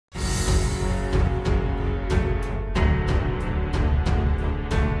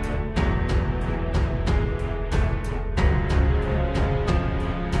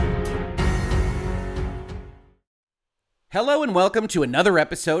Hello and welcome to another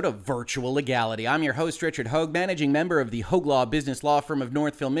episode of Virtual Legality. I'm your host, Richard Hogue, managing member of the Hogue Law business law firm of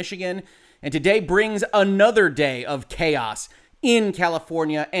Northville, Michigan, and today brings another day of chaos in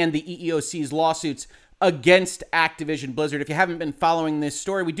California and the EEOC's lawsuits against Activision Blizzard. If you haven't been following this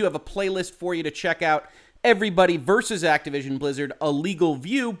story, we do have a playlist for you to check out, Everybody versus Activision Blizzard, a legal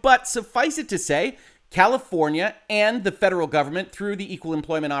view, but suffice it to say, California and the federal government, through the Equal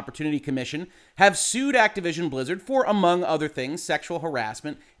Employment Opportunity Commission, have sued Activision Blizzard for, among other things, sexual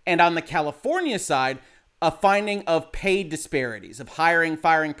harassment, and on the California side, a finding of pay disparities, of hiring,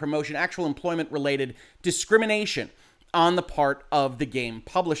 firing, promotion, actual employment-related discrimination on the part of the game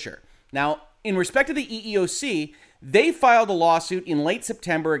publisher. Now, in respect to the EEOC, they filed a lawsuit in late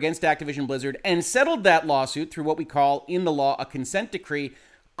September against Activision Blizzard and settled that lawsuit through what we call in the law a consent decree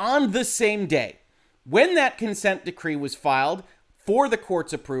on the same day. When that consent decree was filed for the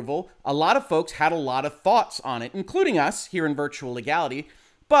court's approval, a lot of folks had a lot of thoughts on it, including us here in Virtual Legality.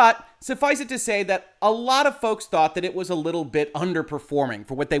 But suffice it to say that a lot of folks thought that it was a little bit underperforming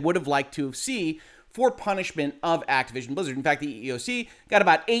for what they would have liked to see for punishment of Activision Blizzard. In fact, the EEOC got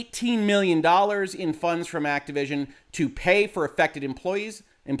about $18 million in funds from Activision to pay for affected employees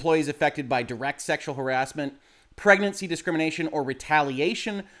affected by direct sexual harassment, pregnancy discrimination, or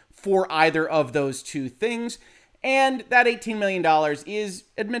retaliation for either of those two things. And that $18 million is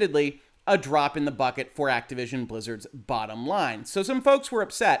admittedly a drop in the bucket for Activision Blizzard's bottom line. So some folks were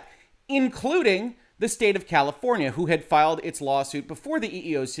upset, including the state of California, who had filed its lawsuit before the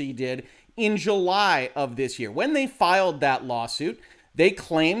EEOC did in July of this year. When they filed that lawsuit, they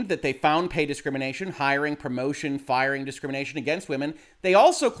claimed that they found pay discrimination, hiring, promotion, firing discrimination against women. They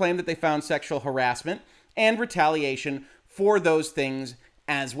also claimed that they found sexual harassment and retaliation for those things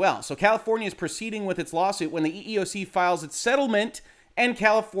as well. So California is proceeding with its lawsuit when the EEOC files its settlement, and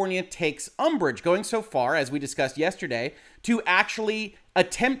California takes umbrage, going so far, as we discussed yesterday, to actually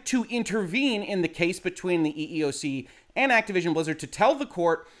attempt to intervene in the case between the EEOC and Activision Blizzard to tell the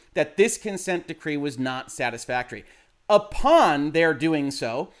court that this consent decree was not satisfactory. Upon their doing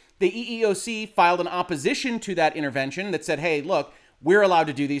so, the EEOC filed an opposition to that intervention that said, hey, look, we're allowed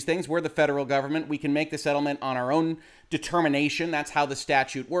to do these things. We're the federal government. We can make the settlement on our own determination. That's how the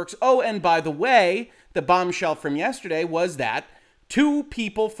statute works. Oh, and by the way, the bombshell from yesterday was that two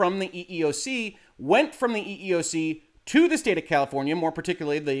people from the EEOC went from the EEOC to the state of California, more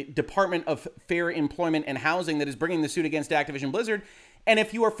particularly the Department of Fair Employment and Housing that is bringing the suit against Activision Blizzard. And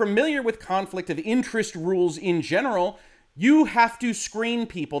if you are familiar with conflict of interest rules in general, you have to screen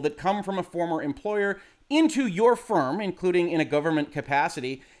people that come from a former employer into your firm, including in a government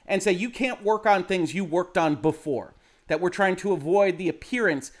capacity, and say you can't work on things you worked on before, that we're trying to avoid the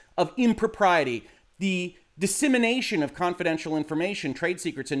appearance of impropriety, the dissemination of confidential information, trade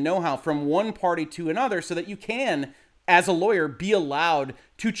secrets, and know-how from one party to another so that you can, as a lawyer, be allowed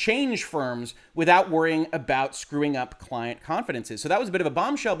to change firms without worrying about screwing up client confidences. So that was a bit of a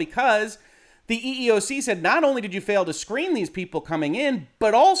bombshell because the EEOC said not only did you fail to screen these people coming in,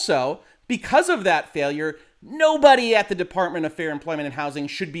 but also because of that failure, nobody at the Department of Fair Employment and Housing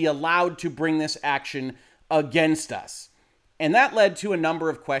should be allowed to bring this action against us. And that led to a number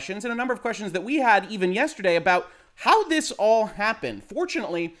of questions, and a number of questions that we had even yesterday about how this all happened.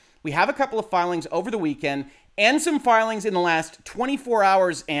 Fortunately, we have a couple of filings over the weekend and some filings in the last 24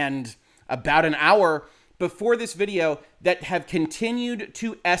 hours and about an hour before this video that have continued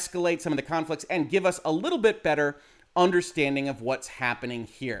to escalate some of the conflicts and give us a little bit better understanding of what's happening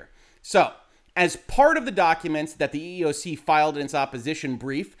here. So, as part of the documents that the EEOC filed in its opposition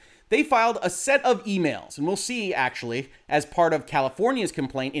brief, they filed a set of emails. And we'll see, actually, as part of California's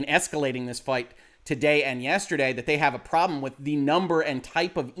complaint in escalating this fight today and yesterday, that they have a problem with the number and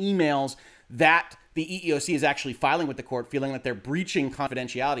type of emails that the EEOC is actually filing with the court, feeling that they're breaching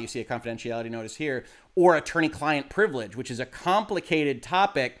confidentiality. You see a confidentiality notice here, or attorney-client privilege, which is a complicated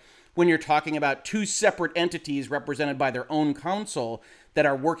topic when you're talking about two separate entities represented by their own counsel that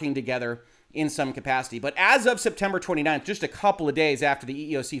are working together in some capacity. But as of September 29th, just a couple of days after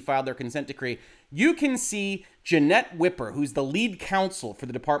the EEOC filed their consent decree, you can see Jeanette Whipper, who's the lead counsel for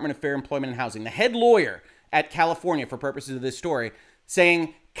the Department of Fair Employment and Housing, the head lawyer at California for purposes of this story,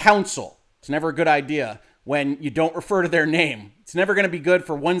 saying counsel. It's never a good idea when you don't refer to their name. It's never going to be good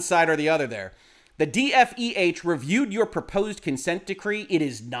for one side or the other there. The DFEH reviewed your proposed consent decree. It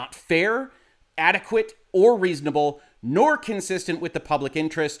is not fair, adequate, or reasonable, nor consistent with the public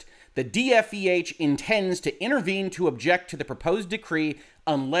interest. The DFEH intends to intervene to object to the proposed decree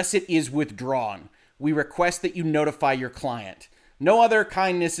unless it is withdrawn. We request that you notify your client. No other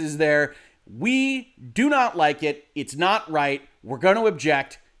kindness is there. We do not like it. It's not right. We're going to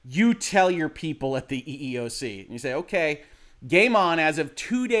object. you tell your people at the EEOC. And you say, okay, game on as of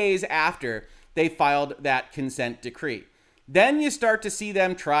 2 days after they filed that consent decree. Then you start to see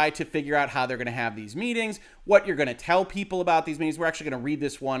them try to figure out how they're going to have these meetings, what you're going to tell people about these meetings. We're actually going to read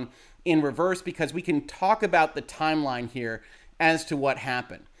this one in reverse because we can talk about the timeline here as to what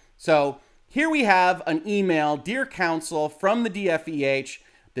happened. So here we have an email, Dear Counsel, from the DFEH.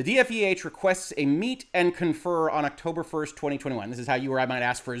 The DFEH requests a meet and confer on October 1st, 2021. This is how you or I might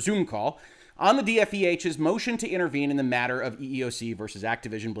ask for a Zoom call on the DFEH's motion to intervene in the matter of EEOC versus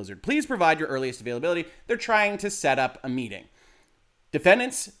Activision Blizzard. Please provide your earliest availability. They're trying to set up a meeting.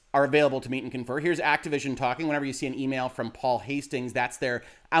 Defendants are available to meet and confer. Here's Activision talking. Whenever you see an email from Paul Hastings, that's their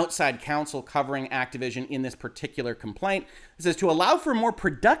outside counsel covering Activision in this particular complaint. It says, to allow for a more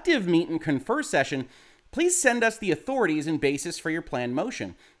productive meet and confer session, please send us the authorities and basis for your planned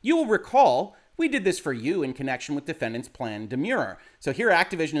motion. You will recall we did this for you in connection with defendant's planned demurrer. So here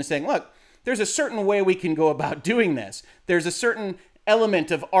Activision is saying, look, there's a certain way we can go about doing this. There's a certain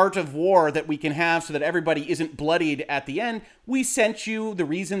element of art of war that we can have so that everybody isn't bloodied at the end. We sent you the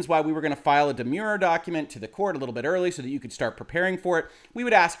reasons why we were going to file a demurrer document to the court a little bit early so that you could start preparing for it. We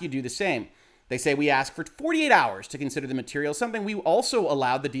would ask you to do the same. They say we ask for 48 hours to consider the material, something we also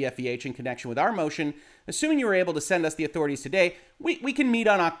allowed the DFEH in connection with our motion. Assuming you were able to send us the authorities today, we can meet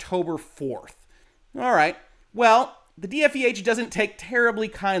on October 4th. All right. Well, the DFEH doesn't take terribly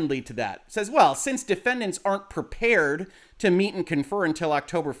kindly to that. It says, well, since defendants aren't prepared to meet and confer until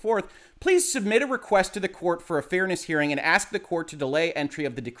October 4th, please submit a request to the court for a fairness hearing and ask the court to delay entry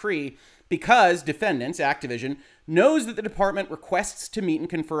of the decree because defendants, Activision, knows that the department requests to meet and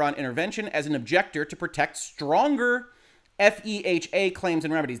confer on intervention as an objector to protect stronger FEHA claims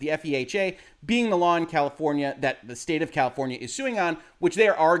and remedies. The FEHA being the law in California that the state of California is suing on, which they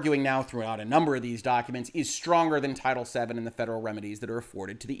are arguing now throughout a number of these documents is stronger than Title VII and the federal remedies that are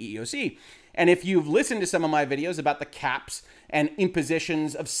afforded to the EEOC. And if you've listened to some of my videos about the caps and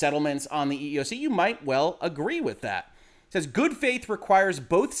impositions of settlements on the EEOC, you might well agree with that. It says, good faith requires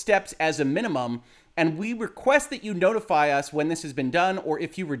both steps as a minimum, and we request that you notify us when this has been done or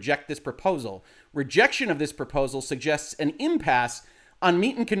if you reject this proposal. Rejection of this proposal suggests an impasse on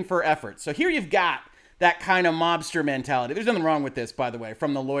meet and confer efforts. So here you've got that kind of mobster mentality. There's nothing wrong with this, by the way,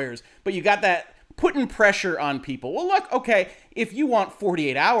 from the lawyers, but you got that putting pressure on people. Well, look, okay, if you want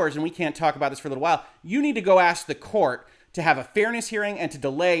 48 hours and we can't talk about this for a little while, you need to go ask the court to have a fairness hearing and to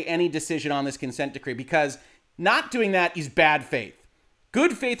delay any decision on this consent decree because not doing that is bad faith.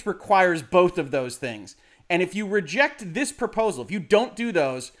 Good faith requires both of those things. And if you reject this proposal, if you don't do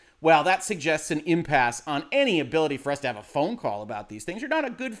those, well, that suggests an impasse on any ability for us to have a phone call about these things. You're not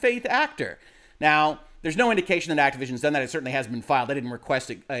a good faith actor. Now, there's no indication that Activision's done that. It certainly hasn't been filed. They didn't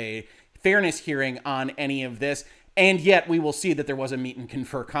request a fairness hearing on any of this. And yet we will see that there was a meet and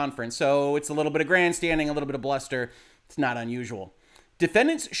confer conference. So it's a little bit of grandstanding, a little bit of bluster. It's not unusual.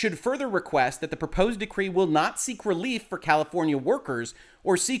 Defendants should further request that the proposed decree will not seek relief for California workers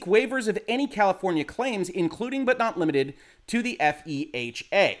or seek waivers of any California claims, including but not limited to the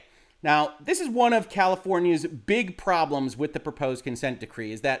FEHA. Now, this is one of California's big problems with the proposed consent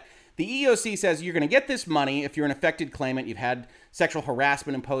decree is that the EEOC says you're going to get this money if you're an affected claimant, you've had sexual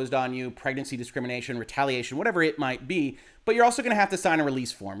harassment imposed on you, pregnancy discrimination, retaliation, whatever it might be, but you're also going to have to sign a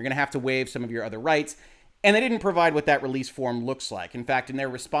release form. You're going to have to waive some of your other rights. And they didn't provide what that release form looks like. In fact, in their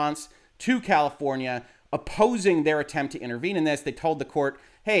response to California opposing their attempt to intervene in this, they told the court,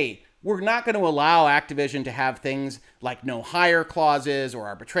 hey, we're not going to allow Activision to have things like no hire clauses or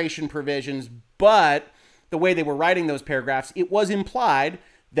arbitration provisions. But the way they were writing those paragraphs, it was implied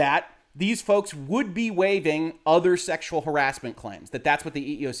that these folks would be waiving other sexual harassment claims, that that's what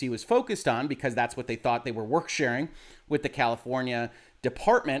the EEOC was focused on because that's what they thought they were work sharing with the California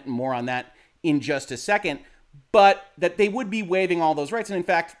department. More on that in just a second, but that they would be waiving all those rights. And in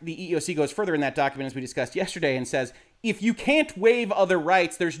fact, the EEOC goes further in that document, as we discussed yesterday, and says, if you can't waive other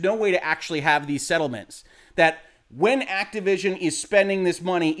rights, there's no way to actually have these settlements. That when Activision is spending this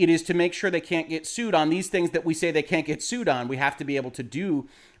money, it is to make sure they can't get sued on these things that we say they can't get sued on. We have to be able to do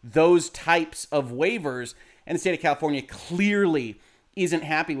those types of waivers. And the state of California clearly isn't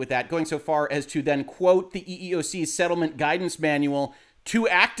happy with that, going so far as to then quote the EEOC's settlement guidance manual to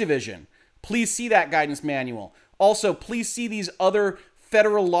Activision. Please see that guidance manual. Also, please see these other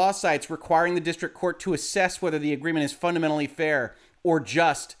federal law sites requiring the district court to assess whether the agreement is fundamentally fair or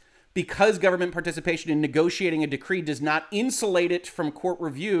just, because government participation in negotiating a decree does not insulate it from court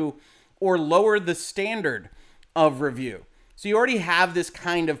review or lower the standard of review. So you already have this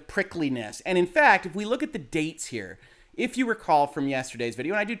kind of prickliness. And in fact, if we look at the dates here, if you recall from yesterday's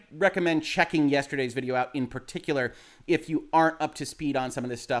video, and I do recommend checking yesterday's video out in particular if you aren't up to speed on some of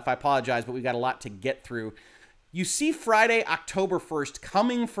this stuff. I apologize, but we've got a lot to get through. You see Friday, October 1st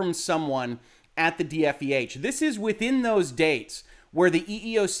coming from someone at the DFEH. This is within those dates where the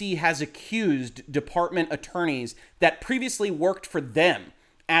EEOC has accused department attorneys that previously worked for them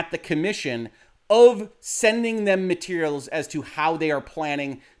at the commission of sending them materials as to how they are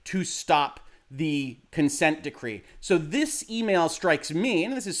planning to stop the consent decree. So this email strikes me,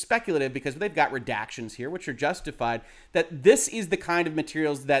 and this is speculative because they've got redactions here, which are justified, that this is the kind of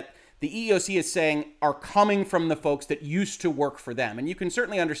materials that the EEOC is saying are coming from the folks that used to work for them. And you can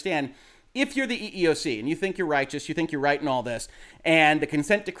certainly understand if you're the EEOC and you think you're righteous, you think you're right in all this, and the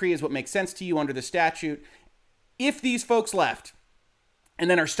consent decree is what makes sense to you under the statute, if these folks left and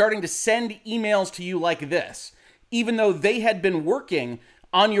then are starting to send emails to you like this, even though they had been working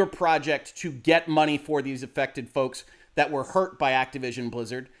on your project to get money for these affected folks that were hurt by Activision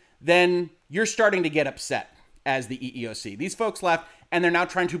Blizzard, then you're starting to get upset as the EEOC. These folks left, and they're now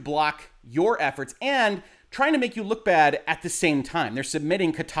trying to block your efforts and trying to make you look bad at the same time. They're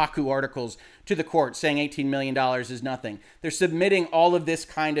submitting Kotaku articles to the court saying $18 million is nothing. They're submitting all of this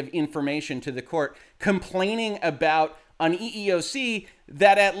kind of information to the court, complaining about an EEOC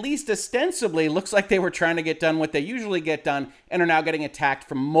that at least ostensibly looks like they were trying to get done what they usually get done and are now getting attacked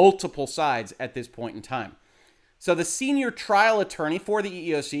from multiple sides at this point in time. So the senior trial attorney for the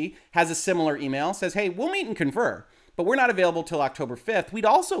EEOC has a similar email, says, hey, we'll meet and confer, but we're not available till October 5th. We'd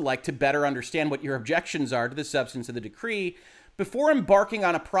also like to better understand what your objections are to the substance of the decree before embarking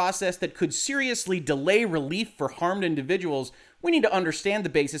on a process that could seriously delay relief for harmed individuals. We need to understand the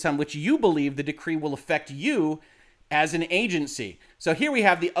basis on which you believe the decree will affect you as an agency. So here we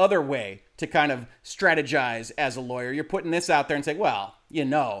have the other way to kind of strategize as a lawyer. You're putting this out there and saying, well,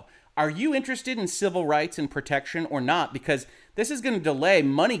 are you interested in civil rights and protection or not? Because this is going to delay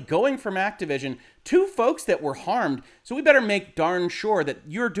money going from Activision to folks that were harmed. So we better make darn sure that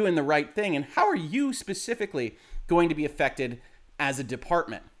you're doing the right thing. And how are you specifically going to be affected as a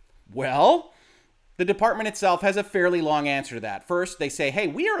department? Well, the department itself has a fairly long answer to that. First, they say, hey,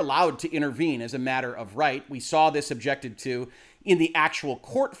 we are allowed to intervene as a matter of right. We saw this objected to in the actual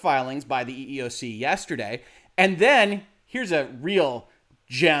court filings by the EEOC yesterday. And then here's a real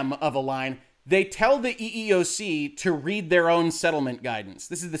gem of a line. They tell the EEOC to read their own settlement guidance.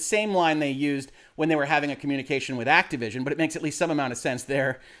 This is the same line they used when they were having a communication with Activision, but it makes at least some amount of sense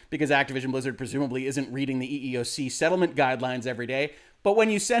there because Activision Blizzard presumably isn't reading the EEOC settlement guidelines every day. But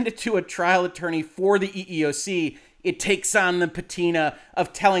when you send it to a trial attorney for the EEOC, it takes on the patina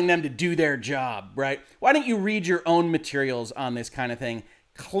of telling them to do their job, right? Why don't you read your own materials on this kind of thing?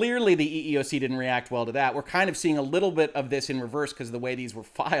 Clearly, the EEOC didn't react well to that. We're kind of seeing a little bit of this in reverse because of the way these were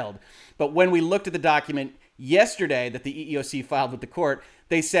filed. But when we looked at the document yesterday that the EEOC filed with the court,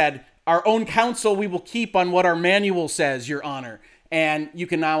 they said, our own counsel we will keep on what our manual says, Your Honor. And you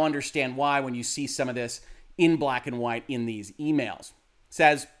can now understand why when you see some of this in black and white in these emails. It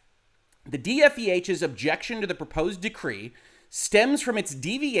says, the DFEH's objection to the proposed decree stems from its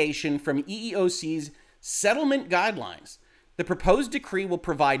deviation from EEOC's settlement guidelines. The proposed decree will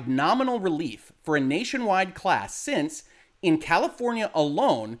provide nominal relief for a nationwide class since, in California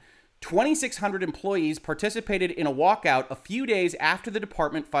alone, 2,600 employees participated in a walkout a few days after the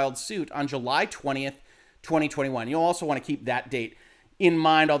department filed suit on July 20th, 2021. You'll also want to keep that date in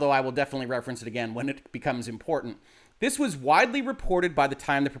mind, although I will definitely reference it again when it becomes important. This was widely reported by the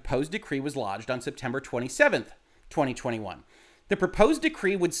time the proposed decree was lodged on September 27th, 2021. The proposed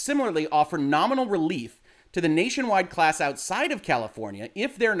decree would similarly offer nominal relief to the nationwide class outside of California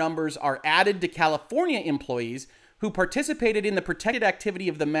if their numbers are added to California employees who participated in the protected activity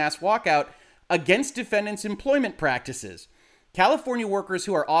of the mass walkout against defendants' employment practices. California workers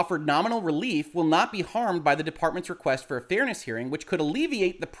who are offered nominal relief will not be harmed by the department's request for a fairness hearing, which could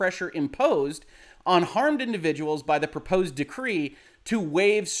alleviate the pressure imposed on harmed individuals by the proposed decree to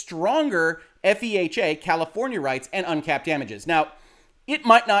waive stronger FEHA California rights and uncapped damages. Now, it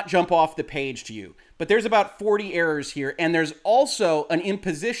might not jump off the page to you, but there's about 40 errors here, and there's also an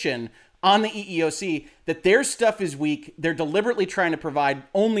imposition on the EEOC that their stuff is weak. They're deliberately trying to provide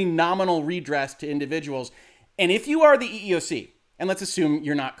only nominal redress to individuals. And if you are the EEOC, and let's assume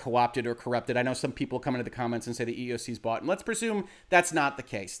you're not co-opted or corrupted. I know some people come into the comments and say the EEOC's bought, and let's presume that's not the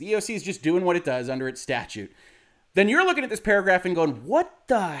case. The EEOC is just doing what it does under its statute. Then you're looking at this paragraph and going, what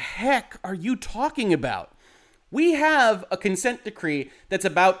the heck are you talking about? We have a consent decree that's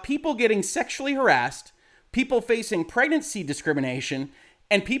about people getting sexually harassed, people facing pregnancy discrimination,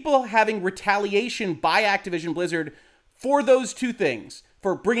 and people having retaliation by Activision Blizzard for those two things,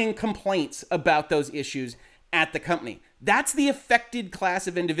 for bringing complaints about those issues. at the company. That's the affected class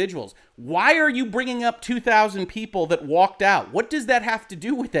of individuals. Why are you bringing up 2,000 people that walked out? What does that have to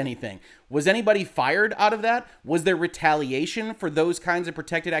do with anything? Was anybody fired out of that? Was there retaliation for those kinds of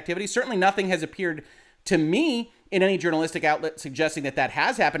protected activities? Certainly nothing has appeared to me in any journalistic outlet suggesting that that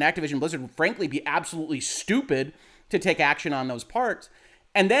has happened. Activision Blizzard would frankly be absolutely stupid to take action on those parts.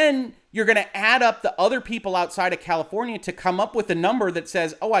 And then you're going to add up the other people outside of California to come up with a number that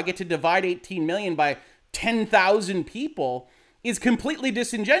says, oh, I get to divide 18 million by 10,000 people, is completely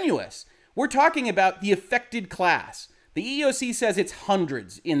disingenuous. We're talking about the affected class. The EEOC says it's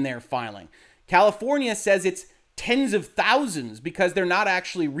hundreds in their filing. California says it's tens of thousands because they're not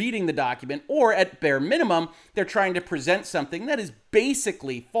actually reading the document, or at bare minimum, they're trying to present something that is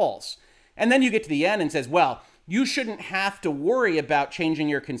basically false. And then you get to the end and says, well, you shouldn't have to worry about changing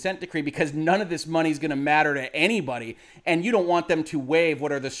your consent decree because none of this money is going to matter to anybody, and you don't want them to waive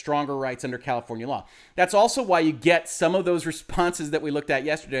what are the stronger rights under California law. That's also why you get some of those responses that we looked at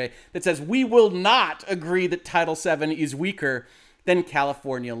yesterday that says we will not agree that Title VII is weaker than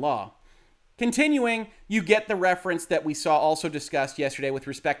California law. Continuing, you get the reference that we saw also discussed yesterday with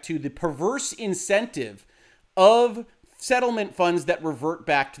respect to the perverse incentive of settlement funds that revert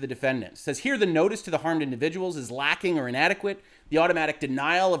back to the defendant. It says here the notice to the harmed individuals is lacking or inadequate. The automatic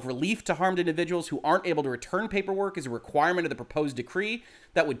denial of relief to harmed individuals who aren't able to return paperwork is a requirement of the proposed decree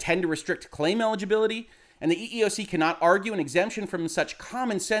that would tend to restrict claim eligibility. And the EEOC cannot argue an exemption from such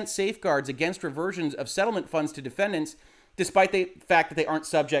common sense safeguards against reversions of settlement funds to defendants, despite the fact that they aren't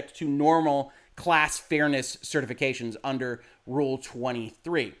subject to normal class fairness certifications under Rule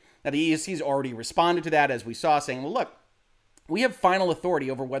 23. Now, the EEOC has already responded to that, as we saw, saying, well, look, we have final authority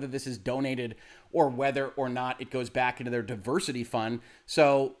over whether this is donated or whether or not it goes back into their diversity fund.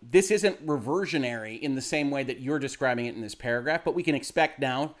 So this isn't reversionary in the same way that you're describing it in this paragraph, but we can expect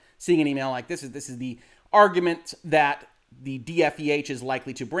now, seeing an email like this is the argument that the DFEH is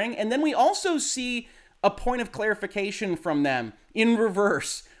likely to bring. And then we also see a point of clarification from them in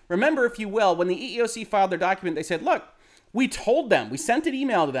reverse. Remember, if you will, when the EEOC filed their document, they said, look, we told them, we sent an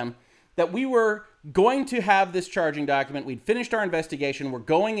email to them that we were going to have this charging document. We'd finished our investigation. We're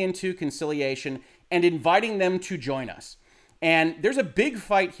going into conciliation and inviting them to join us. And there's a big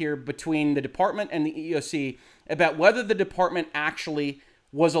fight here between the department and the EEOC about whether the department actually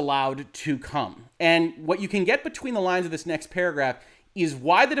was allowed to come. And what you can get between the lines of this next paragraph is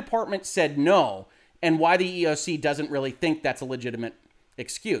why the department said no and why the EEOC doesn't really think that's a legitimate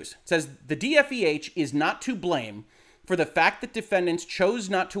excuse. It says the DFEH is not to blame for the fact that defendants chose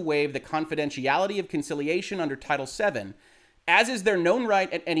not to waive the confidentiality of conciliation under Title VII, as is their known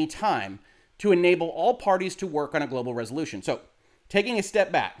right at any time to enable all parties to work on a global resolution. So, taking a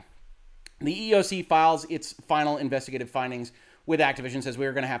step back, the EEOC files its final investigative findings with Activision, says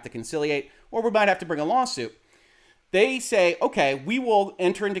we're going to have to conciliate, or we might have to bring a lawsuit. They say, okay, we will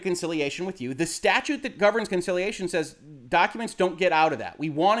enter into conciliation with you. The statute that governs conciliation says documents don't get out of that. We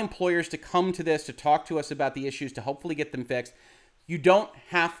want employers to come to this, to talk to us about the issues, to hopefully get them fixed. You don't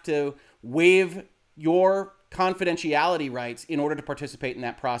have to waive your confidentiality rights in order to participate in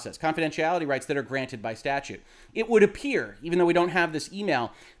that process. Confidentiality rights that are granted by statute. It would appear, even though we don't have this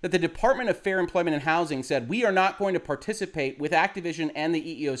email, that the Department of Fair Employment and Housing said we are not going to participate with Activision and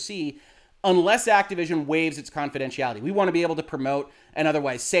the EEOC unless Activision waives its confidentiality. We want to be able to promote and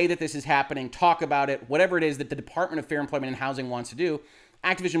otherwise say that this is happening, talk about it, whatever it is that the Department of Fair Employment and Housing wants to do.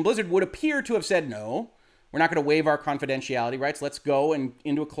 Activision Blizzard would appear to have said, no, we're not going to waive our confidentiality rights. Let's go and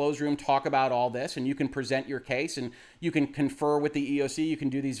into a closed room, talk about all this, and you can present your case, and you can confer with the EEOC, you can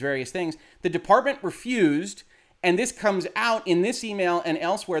do these various things. The department refused, and this comes out in this email and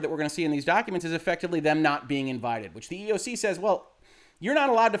elsewhere that we're going to see in these documents as effectively them not being invited, which the EEOC says, well, you're not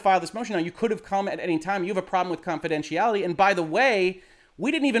allowed to file this motion now. You could have come at any time. You have a problem with confidentiality. And by the way, we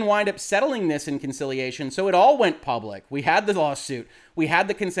didn't even wind up settling this in conciliation, so it all went public. We had the lawsuit. We had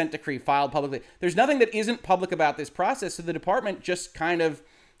the consent decree filed publicly. There's nothing that isn't public about this process, so the department just kind of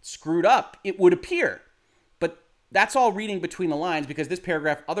screwed up, it would appear. But that's all reading between the lines because this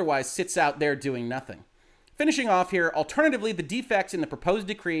paragraph otherwise sits out there doing nothing. Finishing off here, alternatively, the defects in the proposed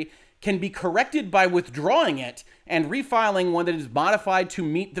decree can be corrected by withdrawing it and refiling one that is modified to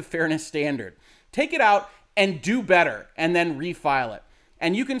meet the fairness standard. Take it out and do better, and then refile it.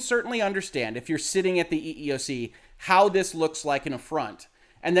 And you can certainly understand, if you're sitting at the EEOC, how this looks like an affront.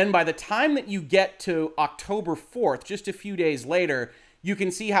 And then by the time that you get to October 4th, just a few days later, you can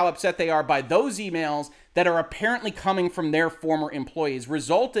see how upset they are by those emails that are apparently coming from their former employees,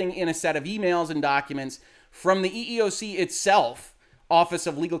 resulting in a set of emails and documents from the EEOC itself, Office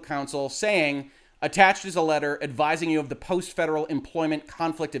of Legal Counsel, saying, Attached is a letter advising you of the post-federal employment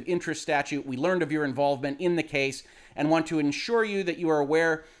conflict of interest statute. We learned of your involvement in the case and want to ensure you that you are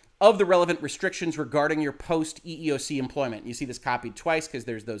aware of the relevant restrictions regarding your post-EEOC employment. You see this copied twice because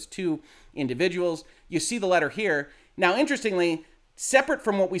there's those two individuals. You see the letter here. Now, interestingly, separate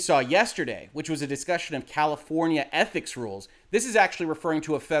from what we saw yesterday, which was a discussion of California ethics rules, this is actually referring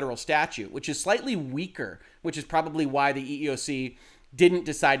to a federal statute, which is slightly weaker, which is probably why the EEOC didn't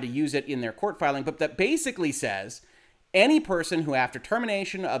decide to use it in their court filing, but that basically says any person who, after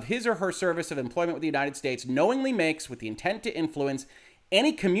termination of his or her service of employment with the United States, knowingly makes, with the intent to influence,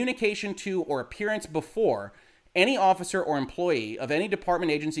 any communication to or appearance before any officer or employee of any department,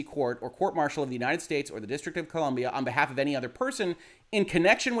 agency, court, or court-martial of the United States or the District of Columbia on behalf of any other person in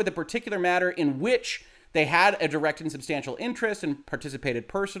connection with a particular matter in which they had a direct and substantial interest and participated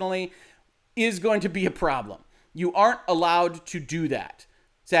personally is going to be a problem. You aren't allowed to do that.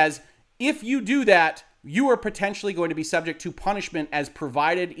 It says, if you do that, you are potentially going to be subject to punishment as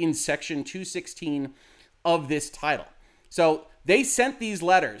provided in Section 216 of this title. So they sent these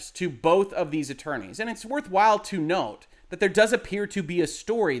letters to both of these attorneys, and it's worthwhile to note that there does appear to be a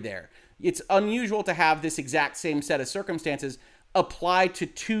story there. It's unusual to have this exact same set of circumstances apply to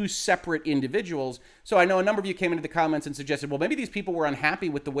two separate individuals. So I know a number of you came into the comments and suggested, well, maybe these people were unhappy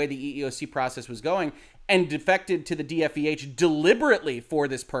with the way the EEOC process was going and defected to the DFEH deliberately for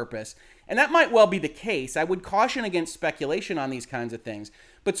this purpose. And that might well be the case. I would caution against speculation on these kinds of things.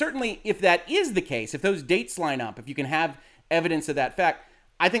 But certainly, if that is the case, if those dates line up, if you can have evidence of that fact,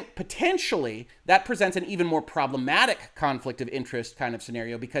 I think potentially that presents an even more problematic conflict of interest kind of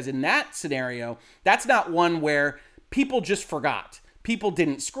scenario, because in that scenario, that's not one where people just forgot. People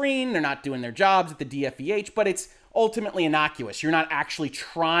didn't screen, they're not doing their jobs at the DFEH, but it's ultimately innocuous. You're not actually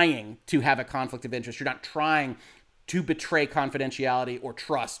trying to have a conflict of interest. You're not trying to betray confidentiality or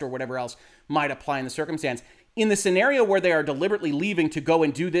trust or whatever else might apply in the circumstance. In the scenario where they are deliberately leaving to go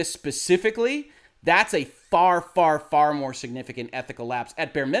and do this specifically, that's a far, far, far more significant ethical lapse,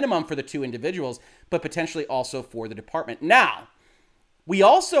 at bare minimum for the two individuals, but potentially also for the department. Now, we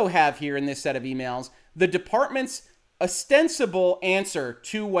also have here in this set of emails the department's ostensible answer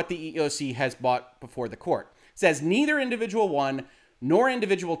to what the EEOC has brought before the court. It says neither individual 1 nor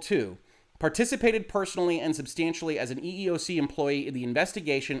individual 2 participated personally and substantially as an EEOC employee in the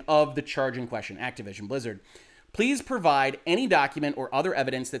investigation of the charge in question, Activision Blizzard. Please provide any document or other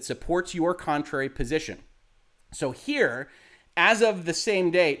evidence that supports your contrary position. So here, as of the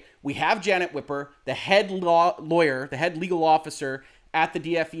same date, we have Janet Whipper, the head lawyer, the head legal officer at the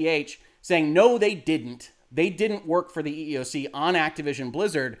DFEH, saying, no, they didn't. They didn't work for the EEOC on Activision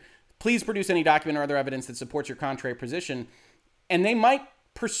Blizzard. Please produce any document or other evidence that supports your contrary position. And they might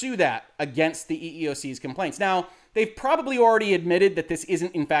pursue that against the EEOC's complaints. Now, they've probably already admitted that this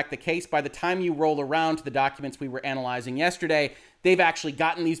isn't in fact the case. By the time you roll around to the documents we were analyzing yesterday, they've actually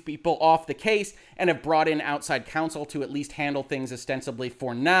gotten these people off the case and have brought in outside counsel to at least handle things ostensibly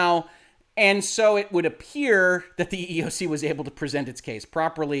for now. And so it would appear that the EEOC was able to present its case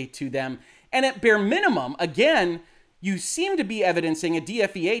properly to them. And at bare minimum, again, you seem to be evidencing a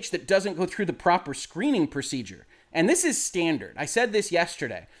DFEH that doesn't go through the proper screening procedure. And this is standard. I said this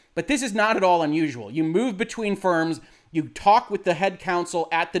yesterday, but this is not at all unusual. You move between firms, you talk with the head counsel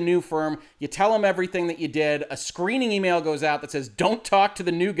at the new firm, you tell them everything that you did, a screening email goes out that says, don't talk to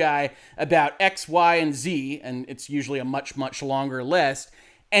the new guy about X, Y, and Z, and it's usually a much, much longer list,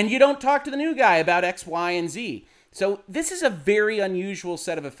 and you don't talk to the new guy about X, Y, and Z. So this is a very unusual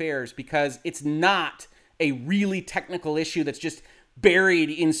set of affairs because it's not a really technical issue that's just buried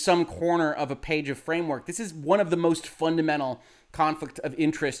in some corner of a page of framework. This is one of the most fundamental conflict of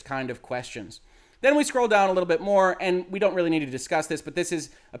interest kind of questions. Then we scroll down a little bit more, and we don't really need to discuss this, but this is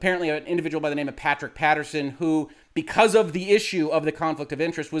apparently an individual by the name of Patrick Patterson who, because of the issue of the conflict of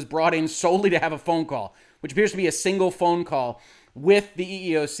interest, was brought in solely to have a phone call, which appears to be a single phone call with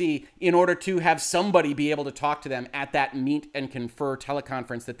the EEOC in order to have somebody be able to talk to them at that meet and confer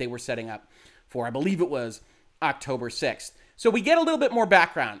teleconference that they were setting up for, I believe it was October 6th. So we get a little bit more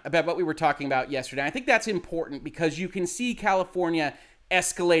background about what we were talking about yesterday. I think that's important because you can see California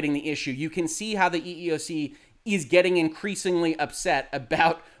escalating the issue. You can see how the EEOC is getting increasingly upset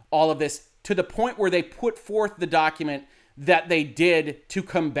about all of this to the point where they put forth the document that they did to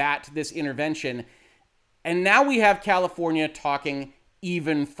combat this intervention. And now we have California talking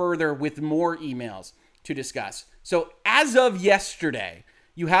even further with more emails to discuss. So as of yesterday,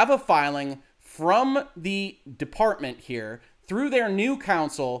 you have a filing from the department here through their new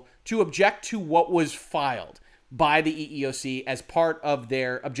counsel to object to what was filed by the EEOC as part of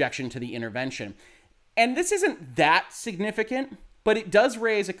their objection to the intervention. And this isn't that significant, but it does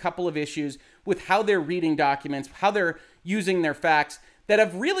raise a couple of issues with how they're reading documents, how they're using their facts, that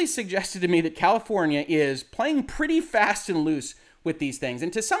have really suggested to me that California is playing pretty fast and loose with these things.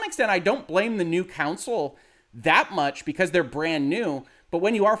 And to some extent, I don't blame the new council that much because they're brand new. But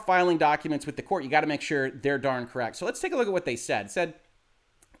when you are filing documents with the court, you got to make sure they're darn correct. So let's take a look at what they said. It said,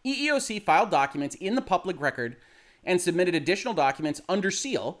 EEOC filed documents in the public record and submitted additional documents under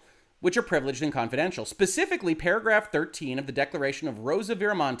seal, which are privileged and confidential. Specifically, paragraph 13 of the Declaration of Rosa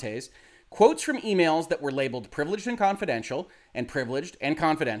Viramontes quotes from emails that were labeled privileged and confidential, and privileged and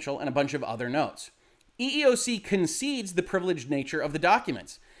confidential, and a bunch of other notes. EEOC concedes the privileged nature of the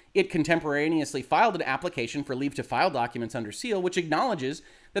documents. It contemporaneously filed an application for leave to file documents under seal, which acknowledges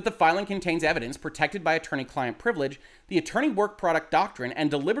that the filing contains evidence protected by attorney-client privilege, the attorney work product doctrine, and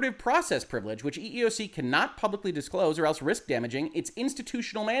deliberative process privilege, which EEOC cannot publicly disclose or else risk damaging its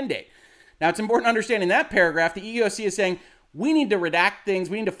institutional mandate. Now, it's important to understand in that paragraph, the EEOC is saying, we need to redact things,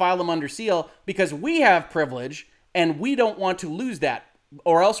 we need to file them under seal because we have privilege and we don't want to lose that,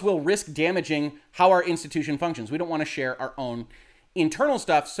 or else we'll risk damaging how our institution functions. We don't want to share our own internal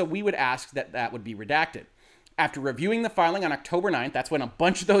stuff, so we would ask that that would be redacted. After reviewing the filing on October 9th, that's when a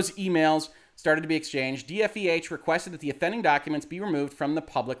bunch of those emails started to be exchanged, DFEH requested that the offending documents be removed from the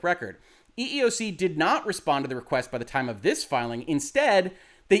public record. EEOC did not respond to the request by the time of this filing. Instead,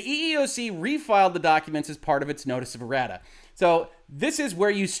 the EEOC refiled the documents as part of its notice of errata. So this is where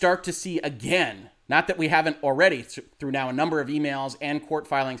you start to see again, not that we haven't already through now a number of emails and court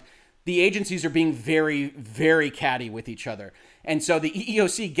filings, the agencies are being very, very catty with each other. And so the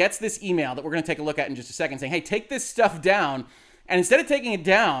EEOC gets this email that we're going to take a look at in just a second saying, hey, take this stuff down. And instead of taking it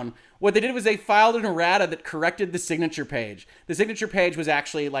down, what they did was they filed an errata that corrected the signature page. The signature page was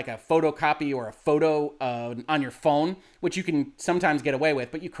actually like a photocopy or a photo on your phone, which you can sometimes get away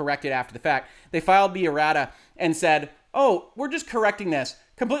with, but you correct it after the fact. They filed the errata and said, oh, we're just correcting this.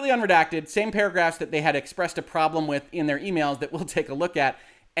 Completely unredacted, same paragraphs that they had expressed a problem with in their emails that we'll take a look at.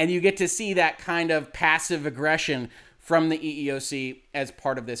 And you get to see that kind of passive aggression from the EEOC as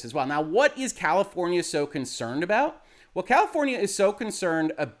part of this as well. Now, what is California so concerned about? Well, California is so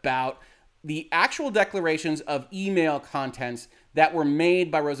concerned about the actual declarations of email contents that were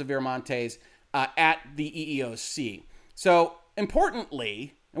made by Rosa Viramontes at the EEOC. So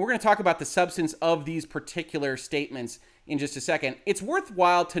importantly, and we're going to talk about the substance of these particular statements in just a second, it's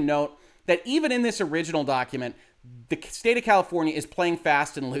worthwhile to note that even in this original document, the state of California is playing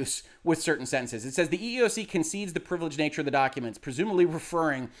fast and loose with certain sentences. It says the EEOC concedes the privileged nature of the documents, presumably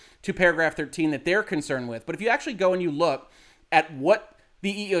referring to paragraph 13 that they're concerned with. But if you actually go and you look at what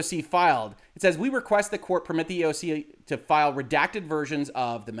the EEOC filed, it says we request the court permit the EEOC to file redacted versions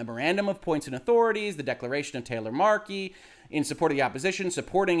of the Memorandum of Points and Authorities, the Declaration of Taylor-Markey in support of the opposition,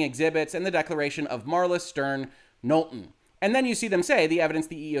 supporting exhibits, and the Declaration of Marlis, Stern, Knowlton. And then you see them say the evidence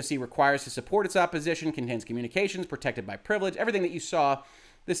the EEOC requires to support its opposition contains communications protected by privilege, everything that you saw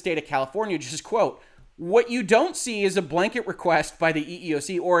the state of California just quote. What you don't see is a blanket request by the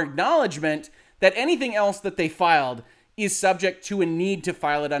EEOC or acknowledgement that anything else that they filed is subject to a need to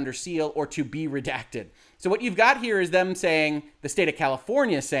file it under seal or to be redacted. So what you've got here is them saying, the state of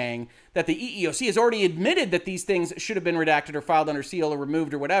California saying, that the EEOC has already admitted that these things should have been redacted or filed under seal or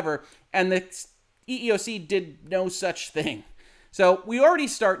removed or whatever, and the EEOC did no such thing. So we already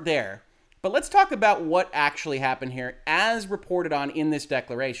start there. But let's talk about what actually happened here as reported on in this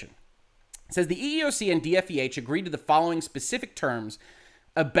declaration. It says the EEOC and DFEH agreed to the following specific terms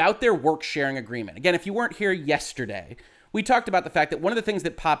about their work-sharing agreement. Again, if you weren't here yesterday, we talked about the fact that one of the things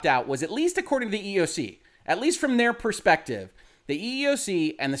that popped out was, at least according to the EEOC, at least from their perspective, the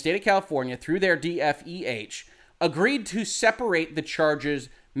EEOC and the state of California, through their DFEH, agreed to separate the charges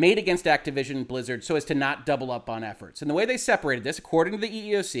made against Activision and Blizzard so as to not double up on efforts. And the way they separated this, according to the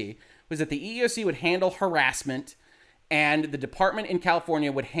EEOC, was that the EEOC would handle harassment and the department in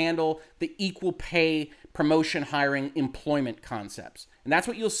California would handle the equal pay, promotion, hiring, employment concepts. And that's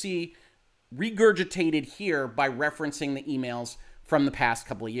what you'll see regurgitated here by referencing the emails from the past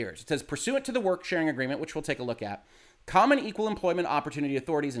couple of years. It says, pursuant to the work-sharing agreement, which we'll take a look at, common equal employment opportunity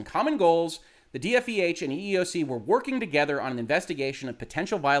authorities and common goals, the DFEH and EEOC were working together on an investigation of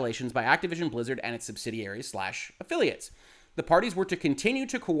potential violations by Activision Blizzard and its subsidiaries/affiliates. The parties were to continue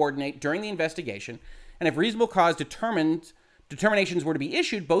to coordinate during the investigation, and if reasonable cause determinations were to be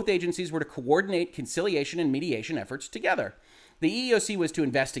issued, both agencies were to coordinate conciliation and mediation efforts together. The EEOC was to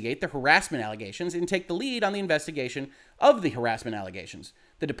investigate the harassment allegations and take the lead on the investigation of the harassment allegations.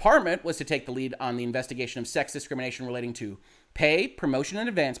 The department was to take the lead on the investigation of sex discrimination relating to pay, promotion and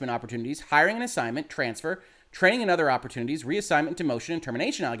advancement opportunities, hiring and assignment, transfer, training and other opportunities, reassignment, demotion, and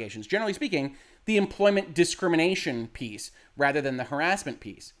termination allegations. Generally speaking, the employment discrimination piece rather than the harassment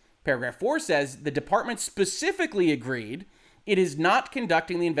piece. Paragraph 4 says the department specifically agreed it is not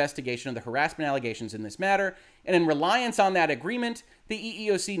conducting the investigation of the harassment allegations in this matter, and in reliance on that agreement, the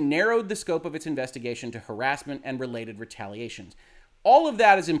EEOC narrowed the scope of its investigation to harassment and related retaliations. All of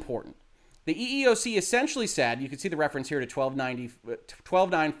that is important. The EEOC essentially said, you can see the reference here to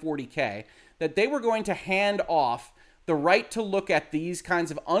 12940K, that they were going to hand off the right to look at these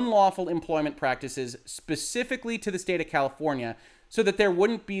kinds of unlawful employment practices specifically to the state of California so that there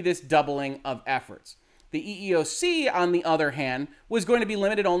wouldn't be this doubling of efforts. The EEOC, on the other hand, was going to be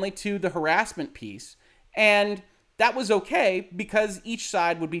limited only to the harassment piece, and that was okay because each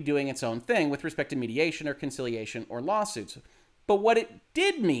side would be doing its own thing with respect to mediation or conciliation or lawsuits. But what it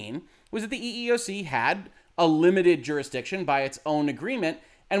did mean was that the EEOC had a limited jurisdiction by its own agreement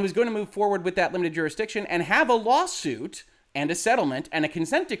and was going to move forward with that limited jurisdiction and have a lawsuit and a settlement and a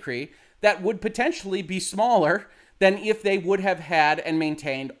consent decree that would potentially be smaller than if they would have had and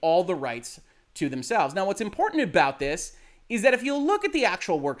maintained all the rights to themselves. Now, what's important about this is that if you look at the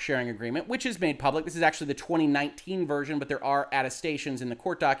actual work-sharing agreement, which is made public, this is actually the 2019 version, but there are attestations in the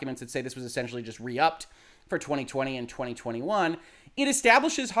court documents that say this was essentially just re-upped for 2020 and 2021, it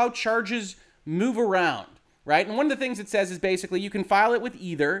establishes how charges move around, right? And one of the things it says is basically you can file it with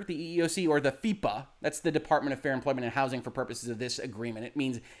either the EEOC or the FIPA. That's the Department of Fair Employment and Housing for purposes of this agreement. It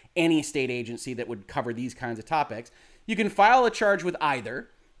means any state agency that would cover these kinds of topics. You can file a charge with either.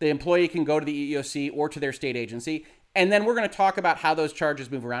 The employee can go to the EEOC or to their state agency. And then we're going to talk about how those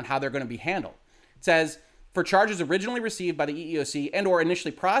charges move around, how they're going to be handled. It says, for charges originally received by the EEOC and or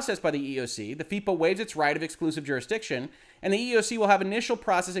initially processed by the EEOC, the FIPA waives its right of exclusive jurisdiction, and the EEOC will have initial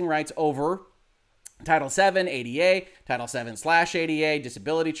processing rights over Title VII, ADA, Title VII/ADA,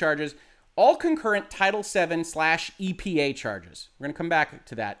 disability charges, all concurrent Title VII/EPA charges. We're going to come back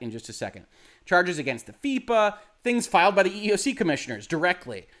to that in just a second. Charges against the FIPA, things filed by the EEOC commissioners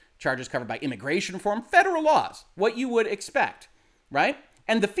directly, charges covered by immigration reform, federal laws, what you would expect, right?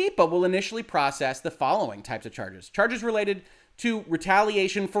 And the FIPA will initially process the following types of charges. Charges related to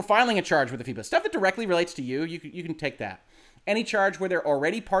retaliation for filing a charge with the FIPA. Stuff that directly relates to you, you can take that. Any charge where they're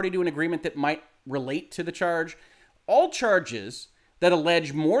already party to an agreement that might relate to the charge. All charges that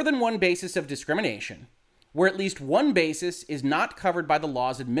allege more than one basis of discrimination, where at least one basis is not covered by the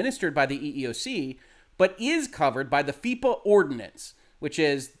laws administered by the EEOC, but is covered by the FIPA ordinance, which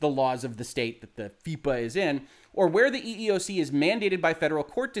is the laws of the state that the FIPA is in, or where the EEOC is mandated by federal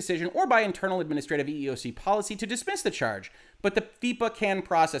court decision or by internal administrative EEOC policy to dismiss the charge, but the FIPA can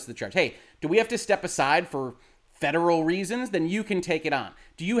process the charge. Hey, do we have to step aside for federal reasons? Then you can take it on.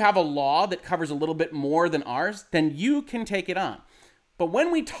 Do you have a law that covers a little bit more than ours? Then you can take it on. But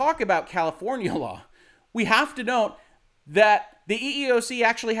when we talk about California law, we have to note that the EEOC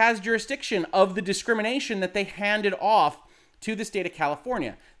actually has jurisdiction of the discrimination that they handed off to the state of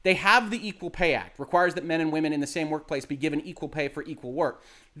California. They have the Equal Pay Act, requires that men and women in the same workplace be given equal pay for equal work.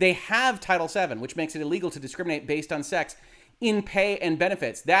 They have Title VII, which makes it illegal to discriminate based on sex in pay and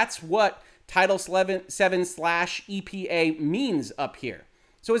benefits. That's what Title VII/EPA means up here.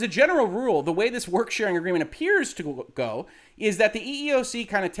 So as a general rule, the way this work-sharing agreement appears to go is that the EEOC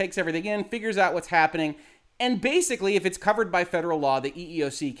kind of takes everything in, figures out what's happening, and basically, if it's covered by federal law, the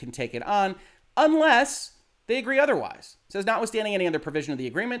EEOC can take it on, unless they agree otherwise. It says, notwithstanding any other provision of the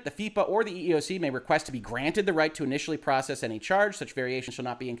agreement, the FIPA or the EEOC may request to be granted the right to initially process any charge. Such variation shall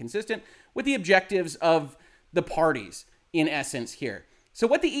not be inconsistent with the objectives of the parties, in essence, here. So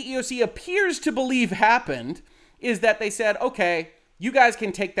what the EEOC appears to believe happened is that they said, okay, you guys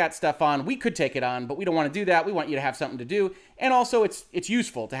can take that stuff on. We could take it on, but we don't want to do that. We want you to have something to do. And also, it's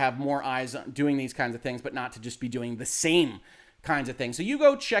useful to have more eyes on doing these kinds of things, but not to just be doing the same kinds of things. So you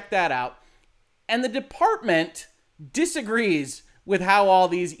go check that out. And the department disagrees with how all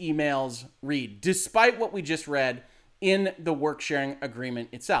these emails read, despite what we just read in the work-sharing agreement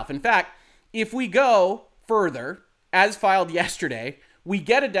itself. In fact, if we go further, as filed yesterday, we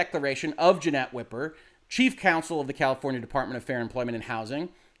get a declaration of Jeanette Whipper, Chief Counsel of the California Department of Fair Employment and Housing,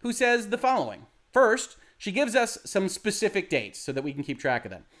 who says the following. First, she gives us some specific dates so that we can keep track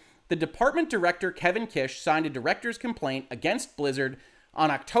of them. The department director, Kevin Kish, signed a director's complaint against Blizzard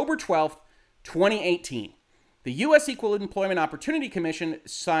on October 12th, 2018. The U.S. Equal Employment Opportunity Commission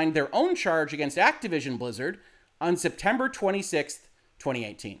signed their own charge against Activision Blizzard on September 26th,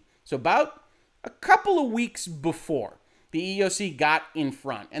 2018. So about a couple of weeks before the EEOC got in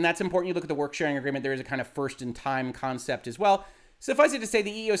front. And that's important. You look at the work-sharing agreement, there is a kind of first-in-time concept as well. Suffice it to say,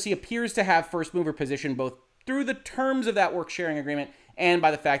 the EEOC appears to have first-mover position both through the terms of that work-sharing agreement and by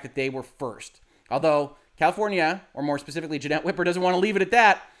the fact that they were first. Although California, or more specifically Jeanette Whipper, doesn't want to leave it at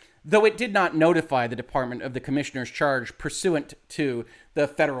that. though it did not notify the department of the commissioner's charge pursuant to the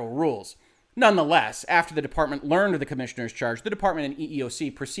federal rules. Nonetheless, after the department learned of the commissioner's charge, the department and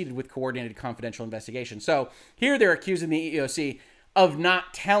EEOC proceeded with coordinated confidential investigation. So here they're accusing the EEOC of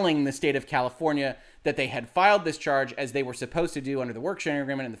not telling the state of California that they had filed this charge as they were supposed to do under the Worksharing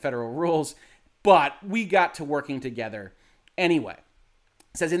agreement and the federal rules, but we got to working together anyway.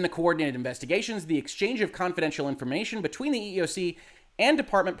 It says in the coordinated investigations, the exchange of confidential information between the EEOC and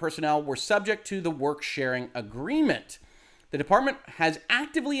department personnel were subject to the Worksharing agreement. The department has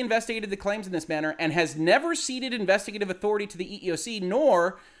actively investigated the claims in this manner and has never ceded investigative authority to the EEOC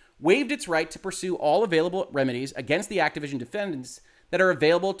nor waived its right to pursue all available remedies against the Activision defendants that are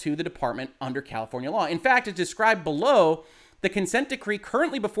available to the department under California law. In fact, as described below, the consent decree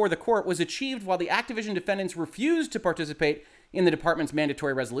currently before the court was achieved while the Activision defendants refused to participate in the department's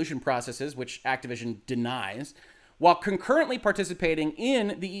mandatory resolution processes, which Activision denies, while concurrently participating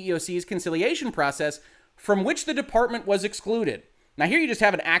in the EEOC's conciliation process from which the department was excluded. Now here you just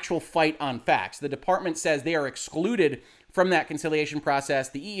have an actual fight on facts. The department says they are excluded from that conciliation process.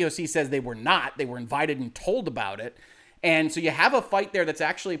 The EEOC says they were not. They were invited and told about it. And so you have a fight there that's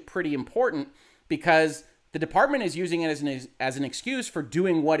actually pretty important because the department is using it as an excuse for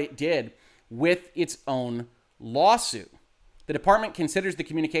doing what it did with its own lawsuit. The department considers the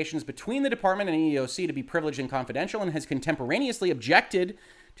communications between the department and EEOC to be privileged and confidential and has contemporaneously objected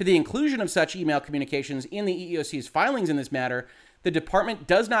to the inclusion of such email communications in the EEOC's filings in this matter. The department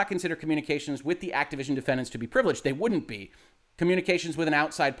does not consider communications with the Activision defendants to be privileged. They wouldn't be. Communications with an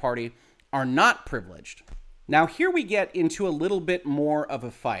outside party are not privileged. Now, here we get into a little bit more of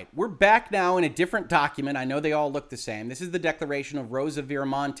a fight. We're back now in a different document. I know they all look the same. This is the declaration of Rosa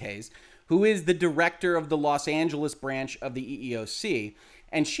Viramontes, who is the director of the Los Angeles branch of the EEOC.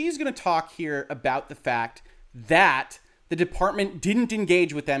 And she's going to talk here about the fact that the department didn't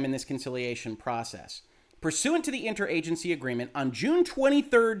engage with them in this conciliation process. Pursuant to the interagency agreement, on June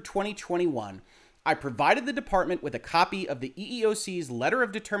 23rd, 2021, I provided the department with a copy of the EEOC's letter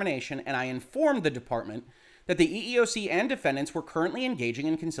of determination, and I informed the department that the EEOC and defendants were currently engaging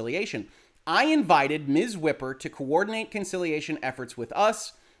in conciliation. I invited Ms. Whipper to coordinate conciliation efforts with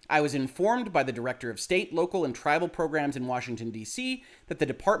us. I was informed by the Director of State, Local, and Tribal Programs in Washington, D.C., that the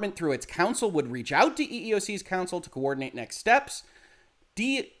department, through its counsel, would reach out to EEOC's counsel to coordinate next steps.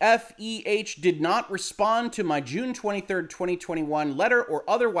 DFEH did not respond to my June 23rd, 2021 letter or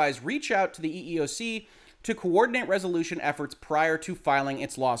otherwise reach out to the EEOC to coordinate resolution efforts prior to filing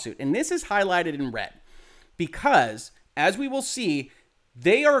its lawsuit. And this is highlighted in red because, as we will see,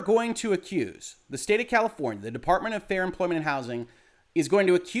 they are going to accuse the state of California, the Department of Fair Employment and Housing, is going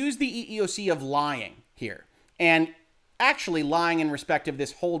to accuse the EEOC of lying here, and actually lying in respect of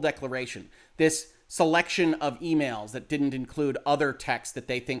this whole declaration, this selection of emails that didn't include other texts that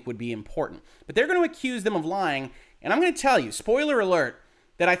they think would be important. But they're going to accuse them of lying, and I'm going to tell you, spoiler alert,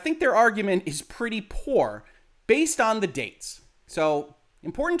 that I think their argument is pretty poor based on the dates. So,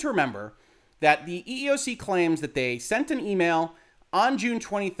 important to remember that the EEOC claims that they sent an email on June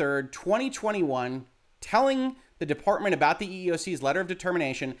 23rd, 2021, telling the department about the EEOC's letter of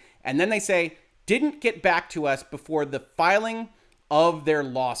determination, and then they say, didn't get back to us before the filing of their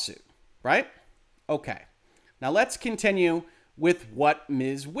lawsuit, right? Okay. Now let's continue with what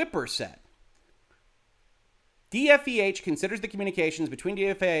Ms. Whipper said. DFEH considers the communications between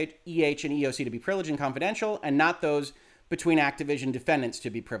DFEH and EEOC to be privileged and confidential, and not those between Activision defendants to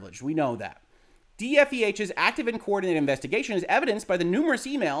be privileged. We know that. DFEH's active and coordinated investigation is evidenced by the numerous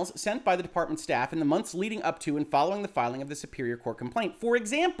emails sent by the department staff in the months leading up to and following the filing of the Superior Court complaint. For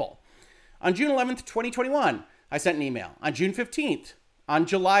example, on June 11th, 2021, I sent an email. On June 15th, on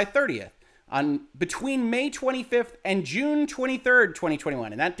July 30th, between May 25th and June 23rd,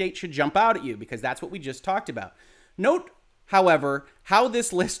 2021. And that date should jump out at you because that's what we just talked about. Note, however, how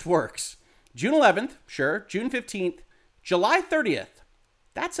this list works. June 11th, sure. June 15th, July 30th.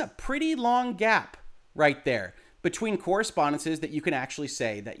 That's a pretty long gap right there between correspondences that you can actually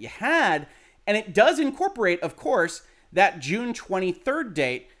say that you had. And it does incorporate, of course, that June 23rd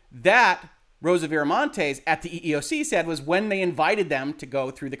date that Rosa Viramontes at the EEOC said was when they invited them to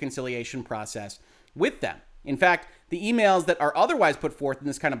go through the conciliation process with them. In fact, the emails that are otherwise put forth in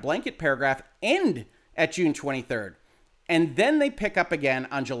this kind of blanket paragraph end at June 23rd. And then they pick up again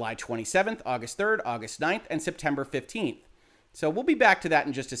on July 27th, August 3rd, August 9th, and September 15th. So we'll be back to that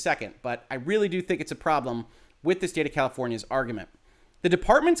in just a second, but I really do think it's a problem with the state of California's argument. The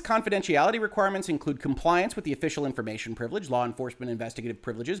department's confidentiality requirements include compliance with the official information privilege, law enforcement investigative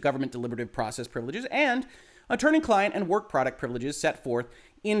privileges, government deliberative process privileges, and attorney-client and work product privileges set forth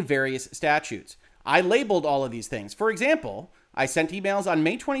in various statutes. I labeled all of these things. For example, I sent emails on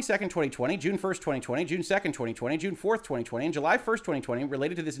May 22nd, 2020, June 1st, 2020, June 2nd, 2020, June 4th, 2020, and July 1st, 2020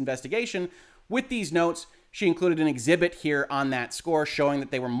 related to this investigation. With these notes, she included an exhibit here on that score showing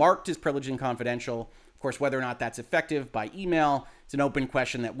that they were marked as privileged and confidential. Of course, whether or not that's effective by email, it's an open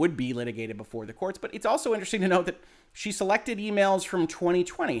question that would be litigated before the courts. But it's also interesting to note that she selected emails from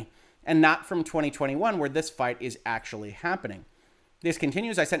 2020 and not from 2021, where this fight is actually happening. This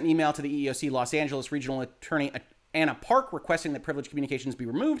continues. I sent an email to the EEOC Los Angeles Regional Attorney Anna Park requesting that privileged communications be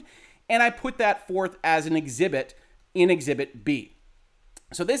removed, and I put that forth as an exhibit in Exhibit B.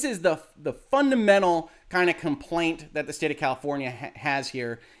 So this is the fundamental kind of complaint that the state of California has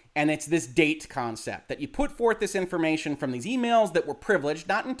here, and it's this date concept, that you put forth this information from these emails that were privileged,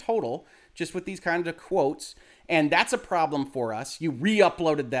 not in total, just with these kinds of quotes, and that's a problem for us. You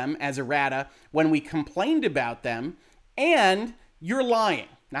re-uploaded them as errata when we complained about them, and you're lying.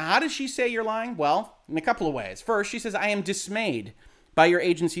 Now, how does she say you're lying? Well, in a couple of ways. First, she says, I am dismayed by your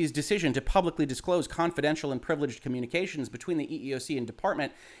agency's decision to publicly disclose confidential and privileged communications between the EEOC and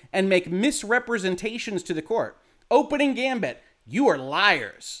department and make misrepresentations to the court. Opening gambit, you are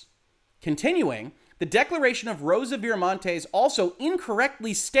liars. Continuing, the declaration of Rosa Viramontes also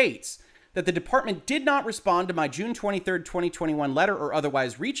incorrectly states that the department did not respond to my June 23rd, 2021 letter or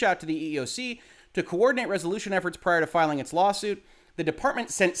otherwise reach out to the EEOC to coordinate resolution efforts prior to filing its lawsuit. The department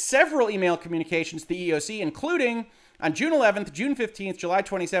sent several email communications to the EEOC, including on June 11th, June 15th, July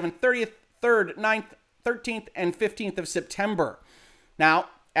 27th, 30th, 3rd, 9th, 13th, and 15th of September. Now,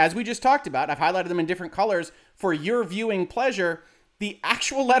 as we just talked about, I've highlighted them in different colors for your viewing pleasure. The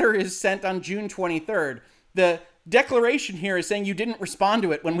actual letter is sent on June 23rd. The declaration here is saying you didn't respond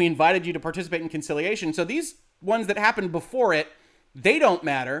to it when we invited you to participate in conciliation. So these ones that happened before it, they don't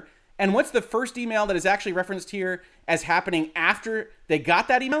matter. And what's the first email that is actually referenced here as happening after they got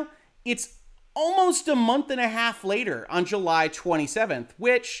that email? It's almost a month and a half later on July 27th,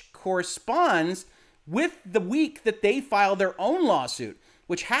 which corresponds with the week that they file their own lawsuit,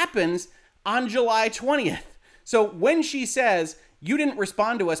 which happens on July 20th. So when she says, you didn't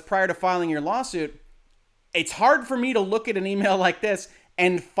respond to us prior to filing your lawsuit, it's hard for me to look at an email like this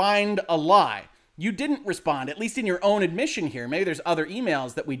and find a lie. You didn't respond, at least in your own admission here. Maybe there's other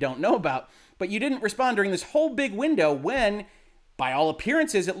emails that we don't know about, but you didn't respond during this whole big window when, by all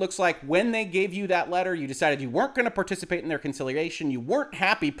appearances, it looks like when they gave you that letter, you decided you weren't going to participate in their conciliation. You weren't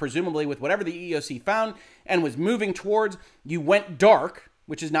happy, presumably, with whatever the EEOC found and was moving towards. You went dark,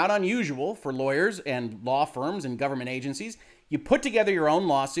 which is not unusual for lawyers and law firms and government agencies. You put together your own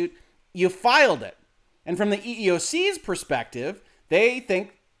lawsuit. You filed it. And from the EEOC's perspective, they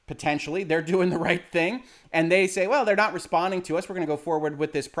think potentially they're doing the right thing. And they say, well, they're not responding to us. We're going to go forward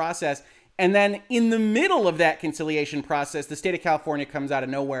with this process. And then in the middle of that conciliation process, the state of California comes out of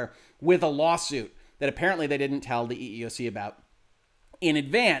nowhere with a lawsuit that apparently they didn't tell the EEOC about in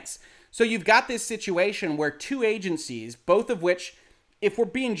advance. So you've got this situation where two agencies, both of which, if we're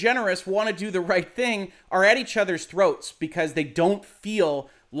being generous, want to do the right thing, are at each other's throats because they don't feel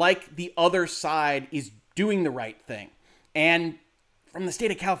like the other side is doing the right thing. And from the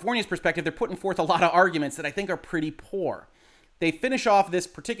state of California's perspective, they're putting forth a lot of arguments that I think are pretty poor. They finish off this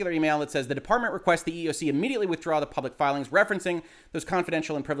particular email that says, the department requests the EEOC immediately withdraw the public filings referencing those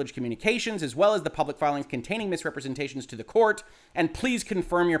confidential and privileged communications, as well as the public filings containing misrepresentations to the court, and please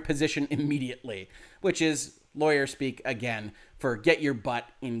confirm your position immediately, which is lawyer speak again for get your butt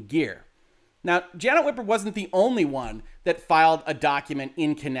in gear. Now, Janet Whipper wasn't the only one that filed a document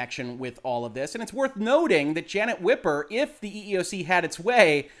in connection with all of this, and it's worth noting that Janet Whipper, if the EEOC had its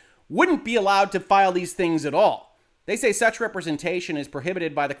way, wouldn't be allowed to file these things at all. They say such representation is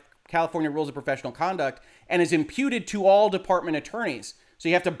prohibited by the California Rules of Professional Conduct and is imputed to all department attorneys. So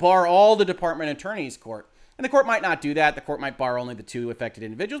you have to bar all the department attorneys, court. And the court might not do that. The court might bar only the two affected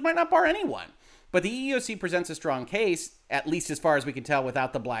individuals, might not bar anyone. But the EEOC presents a strong case, at least as far as we can tell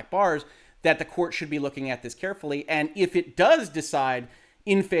without the black bars, that the court should be looking at this carefully. And if it does decide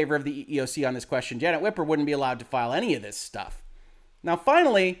in favor of the EEOC on this question, Janet Whipper wouldn't be allowed to file any of this stuff. Now,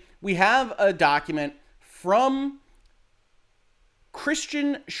 finally, we have a document from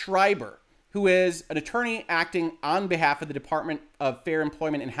Christian Schreiber, who is an attorney acting on behalf of the Department of Fair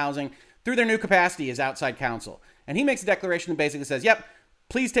Employment and Housing through their new capacity as outside counsel. And he makes a declaration that basically says, yep,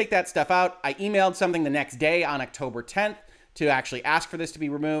 please take that stuff out. I emailed something the next day on October 10th to actually ask for this to be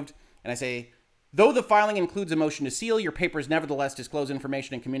removed. And I say, though the filing includes a motion to seal, your papers nevertheless disclose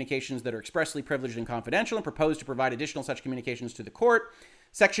information and communications that are expressly privileged and confidential and propose to provide additional such communications to the court.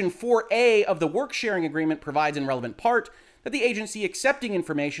 Section 4A of the Worksharing Agreement provides in relevant part that the agency accepting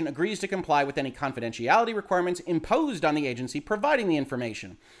information agrees to comply with any confidentiality requirements imposed on the agency providing the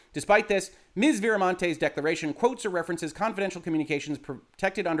information. Despite this, Ms. Viramonte's declaration quotes or references confidential communications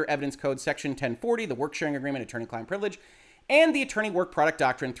protected under Evidence Code Section 1040, the Worksharing Agreement, Attorney-Client Privilege, and the Attorney Work Product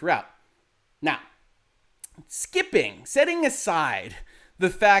Doctrine throughout. Now, setting aside the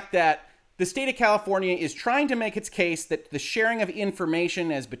fact that the state of California is trying to make its case that the sharing of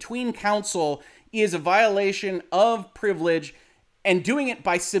information as between counsel is a violation of privilege and doing it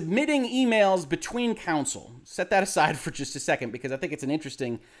by submitting emails between counsel. Set that aside for just a second because I think it's an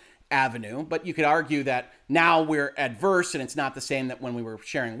interesting avenue, but you could argue that now we're adverse and it's not the same that when we were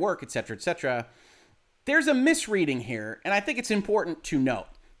sharing work, etc., etc. There's a misreading here, and I think it's important to note.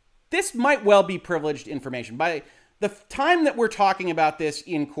 This might well be privileged information. By the time that we're talking about this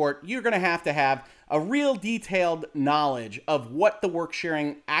in court, you're going to have a real detailed knowledge of what the work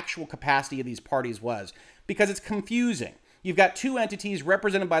sharing actual capacity of these parties was, because it's confusing. You've got two entities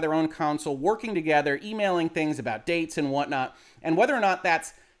represented by their own counsel working together, emailing things about dates and whatnot, and whether or not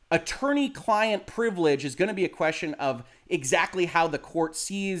that's attorney-client privilege is going to be a question of exactly how the court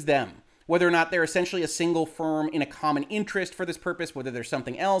sees them. Whether or not they're essentially a single firm in a common interest for this purpose, whether there's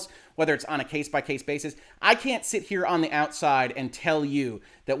something else, whether it's on a case-by-case basis. I can't sit here on the outside and tell you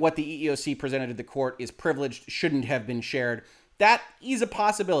that what the EEOC presented to the court is privileged, shouldn't have been shared. That is a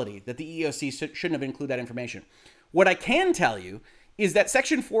possibility that the EEOC shouldn't have included that information. What I can tell you is that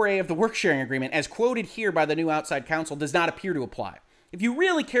Section 4A of the Worksharing Agreement, as quoted here by the new outside counsel, does not appear to apply. If you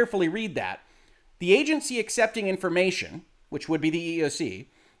really carefully read that, the agency accepting information, which would be the EEOC,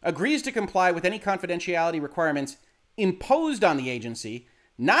 agrees to comply with any confidentiality requirements imposed on the agency,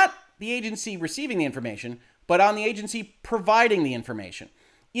 not the agency receiving the information, but on the agency providing the information.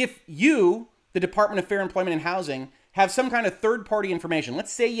 If you, the Department of Fair Employment and Housing, have some kind of third-party information,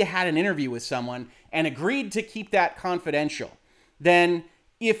 let's say you had an interview with someone and agreed to keep that confidential, then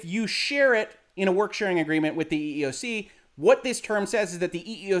if you share it in a work-sharing agreement with the EEOC, what this term says is that the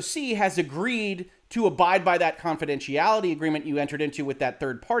EEOC has agreed to abide by that confidentiality agreement you entered into with that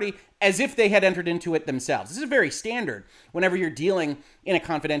third party as if they had entered into it themselves. This is very standard whenever you're dealing in a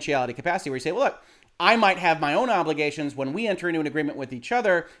confidentiality capacity where you say, well, look, I might have my own obligations. When we enter into an agreement with each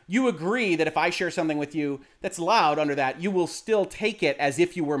other, you agree that if I share something with you that's allowed under that, you will still take it as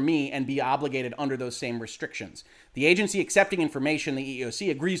if you were me and be obligated under those same restrictions. The agency accepting information, the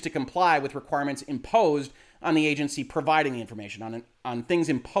EEOC, agrees to comply with requirements imposed on the agency providing the information, on things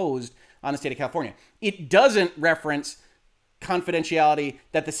imposed on the state of California. It doesn't reference confidentiality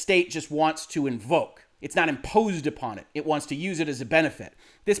that the state just wants to invoke. It's not imposed upon it. It wants to use it as a benefit.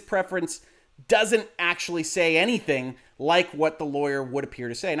 This preference doesn't actually say anything like what the lawyer would appear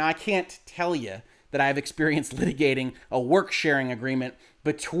to say. Now, I can't tell you that I've experienced litigating a work-sharing agreement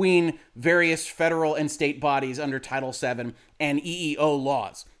between various federal and state bodies under Title VII and EEO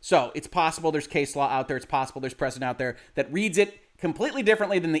laws. So it's possible there's case law out there. It's possible there's precedent out there that reads it completely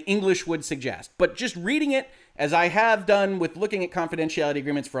differently than the English would suggest. But just reading it, as I have done with looking at confidentiality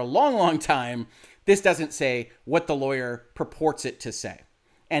agreements for a long, long time, this doesn't say what the lawyer purports it to say.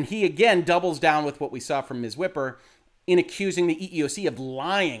 And he, again, doubles down with what we saw from Ms. Whipper in accusing the EEOC of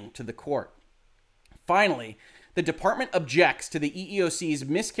lying to the court. Finally, the department objects to the EEOC's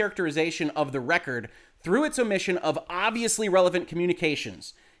mischaracterization of the record through its omission of obviously relevant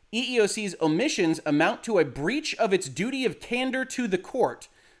communications. EEOC's omissions amount to a breach of its duty of candor to the court,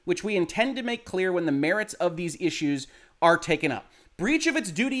 which we intend to make clear when the merits of these issues are taken up. Breach of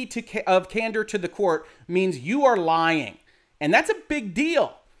its duty of candor to the court means you are lying. And that's a big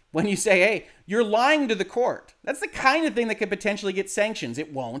deal when you say, hey, you're lying to the court. That's the kind of thing that could potentially get sanctions.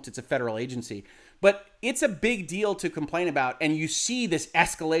 It won't. It's a federal agency. But it's a big deal to complain about. And you see this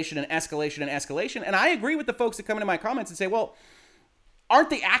escalation and escalation and escalation. And I agree with the folks that come into my comments and say, well, aren't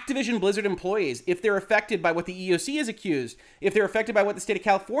the Activision Blizzard employees, if they're affected by what the EEOC has accused, if they're affected by what the state of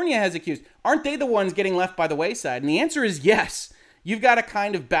California has accused, aren't they the ones getting left by the wayside? And the answer is yes. You've got a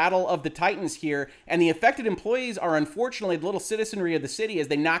kind of battle of the titans here, and the affected employees are unfortunately the little citizenry of the city as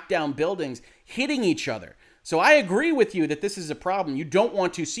they knock down buildings, hitting each other. So I agree with you that this is a problem. You don't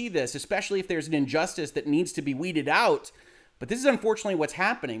want to see this, especially if there's an injustice that needs to be weeded out. But this is unfortunately what's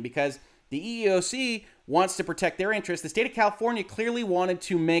happening because the EEOC wants to protect their interests. The state of California clearly wanted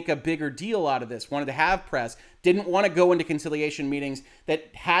to make a bigger deal out of this, wanted to have press, didn't want to go into conciliation meetings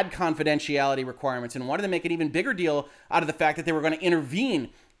that had confidentiality requirements, and wanted to make an even bigger deal out of the fact that they were going to intervene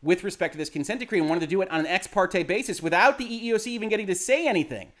with respect to this consent decree and wanted to do it on an ex parte basis without the EEOC even getting to say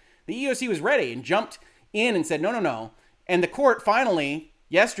anything. The EEOC was ready and jumped in and said, no. And the court finally,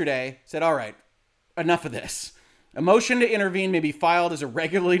 yesterday, said, all right, enough of this. A motion to intervene may be filed as a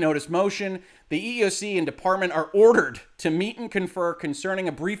regularly noticed motion. The EEOC and department are ordered to meet and confer concerning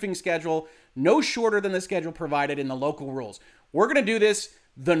a briefing schedule no shorter than the schedule provided in the local rules. We're going to do this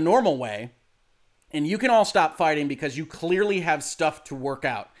the normal way, and you can all stop fighting because you clearly have stuff to work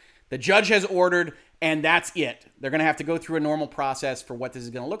out. The judge has ordered, and that's it. They're going to have to go through a normal process for what this is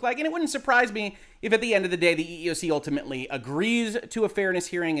going to look like, and it wouldn't surprise me if at the end of the day the EEOC ultimately agrees to a fairness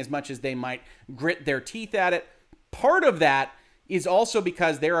hearing as much as they might grit their teeth at it. Part of that is also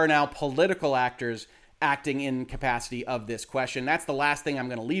because there are now political actors acting in capacity of this question. That's the last thing I'm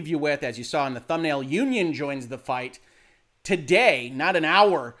going to leave you with. As you saw in the thumbnail, Union joins the fight today, not an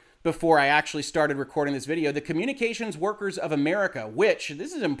hour before I actually started recording this video. The Communications Workers of America, which,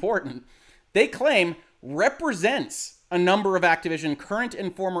 this is important, they claim represents a number of Activision current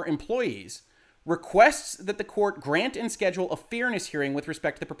and former employees, requests that the court grant and schedule a fairness hearing with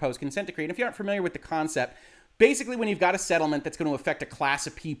respect to the proposed consent decree. And if you're not familiar with the concept, basically when you've got a settlement that's going to affect a class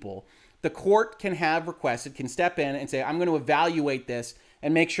of people, the court can step in and say, I'm going to evaluate this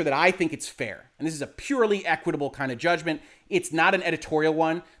and make sure that I think it's fair. And this is a purely equitable kind of judgment. It's not an editorial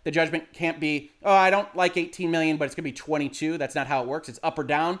one. The judgment can't be, oh, I don't like 18 million, but it's going to be 22. That's not how it works. It's up or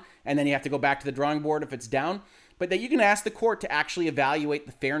down, and then you have to go back to the drawing board if it's down. But that you can ask the court to actually evaluate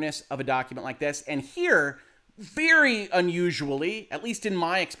the fairness of a document like this. And here, very unusually, at least in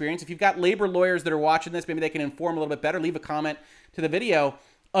my experience, if you've got labor lawyers that are watching this, maybe they can inform a little bit better, leave a comment to the video.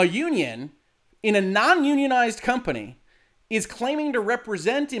 A union in a non-unionized company is claiming to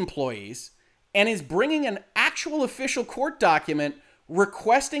represent employees and is bringing an actual official court document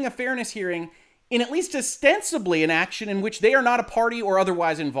requesting a fairness hearing in at least ostensibly an action in which they are not a party or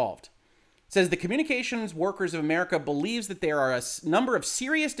otherwise involved. It says the Communications Workers of America believes that there are a number of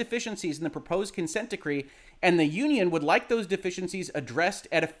serious deficiencies in the proposed consent decree, and the union would like those deficiencies addressed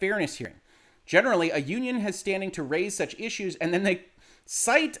at a fairness hearing. Generally, a union has standing to raise such issues, and then they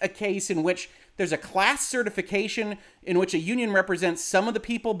cite a case in which there's a class certification in which a union represents some of the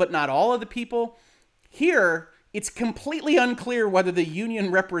people but not all of the people. Here, it's completely unclear whether the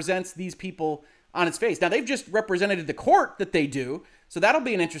union represents these people on its face. Now, they've just represented the court that they do, so that'll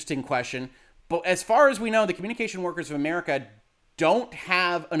be an interesting question. But as far as we know, the Communication Workers of America don't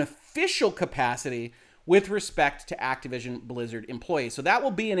have an official capacity with respect to Activision Blizzard employees. So that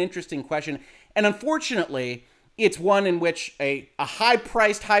will be an interesting question. And unfortunately, it's one in which a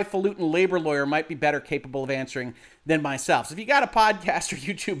high-priced, highfalutin labor lawyer might be better capable of answering than myself. So if you got a podcast or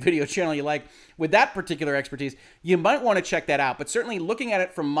YouTube video channel you like with that particular expertise, you might want to check that out. But certainly looking at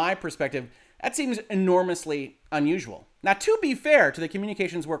it from my perspective, that seems enormously unusual. Now, to be fair to the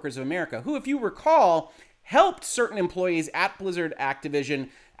Communications Workers of America, who, if you recall, helped certain employees at Blizzard Activision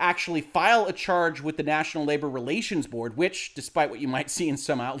actually file a charge with the National Labor Relations Board, which, despite what you might see in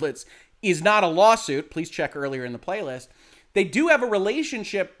some outlets, is not a lawsuit. Please check earlier in the playlist. They do have a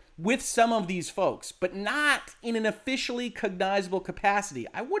relationship with some of these folks, but not in an officially cognizable capacity,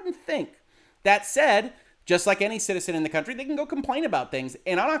 I wouldn't think. That said, just like any citizen in the country, they can go complain about things.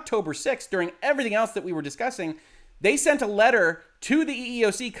 And on October 6th, during everything else that we were discussing, they sent a letter to the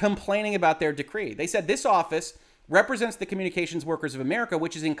EEOC complaining about their decree. They said this office represents the Communications Workers of America,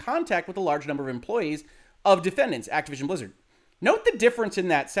 which is in contact with a large number of employees of defendants, Activision Blizzard. Note the difference in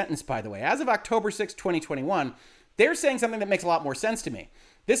that sentence, by the way. As of October 6, 2021, they're saying something that makes a lot more sense to me.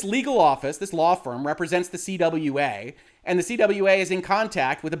 This legal office, this law firm, represents the CWA, and the CWA is in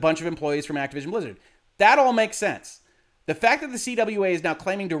contact with a bunch of employees from Activision Blizzard. That all makes sense. The fact that the CWA is now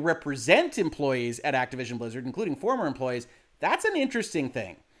claiming to represent employees at Activision Blizzard, including former employees, that's an interesting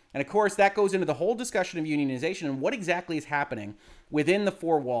thing. And of course, that goes into the whole discussion of unionization and what exactly is happening within the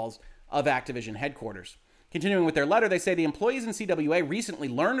four walls of Activision headquarters. Continuing with their letter, they say the employees in CWA recently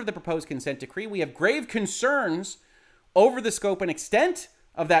learned of the proposed consent decree. We have grave concerns over the scope and extent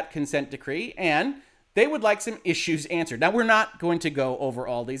of that consent decree, and they would like some issues answered. Now, we're not going to go over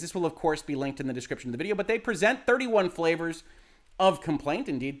all these. This will, of course, be linked in the description of the video, but they present 31 flavors of complaint,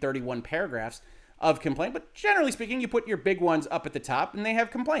 indeed 31 paragraphs of complaint. But generally speaking, you put your big ones up at the top, and they have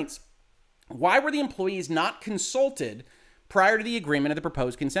complaints. Why were the employees not consulted prior to the agreement of the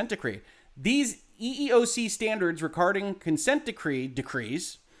proposed consent decree? These EEOC standards regarding consent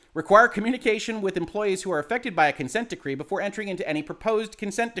decrees require communication with employees who are affected by a consent decree before entering into any proposed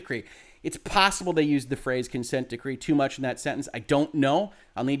consent decree. It's possible they used the phrase consent decree too much in that sentence. I don't know.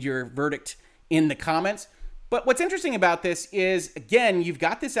 I'll need your verdict in the comments. But what's interesting about this is, again, you've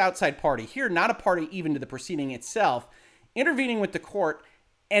got this outside party here, not a party even to the proceeding itself, intervening with the court.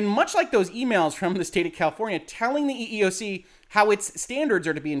 And much like those emails from the state of California telling the EEOC how its standards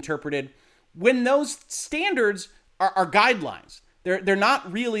are to be interpreted, when those standards are guidelines, They're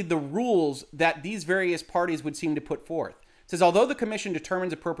not really the rules that these various parties would seem to put forth. It says, although the commission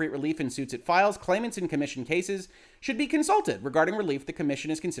determines appropriate relief in suits it files, claimants in commission cases should be consulted regarding relief the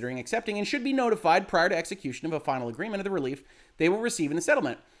commission is considering accepting and should be notified prior to execution of a final agreement of the relief they will receive in the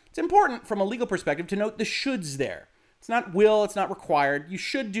settlement. It's important from a legal perspective to note the shoulds there. It's not will, it's not required. You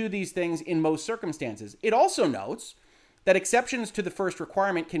should do these things in most circumstances. It also notes that exceptions to the first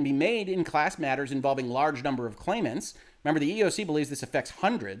requirement can be made in class matters involving large number of claimants. Remember, the EEOC believes this affects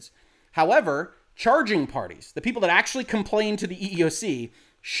hundreds. However, charging parties, the people that actually complain to the EEOC,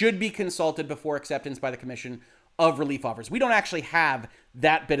 should be consulted before acceptance by the commission of relief offers. We don't actually have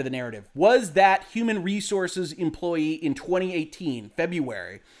that bit of the narrative. Was that human resources employee in 2018,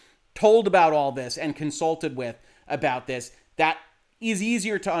 February, told about all this and consulted with about this? That is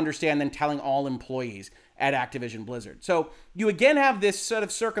easier to understand than telling all employees at Activision Blizzard. So you again have this set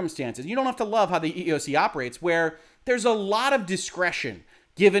of circumstances. You don't have to love how the EEOC operates, where there's a lot of discretion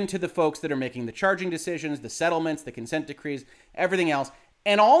given to the folks that are making the charging decisions, the settlements, the consent decrees, everything else.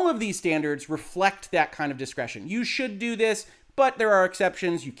 And all of these standards reflect that kind of discretion. You should do this, but there are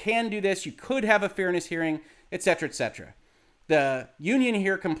exceptions. You can do this. You could have a fairness hearing, etc., etc. The union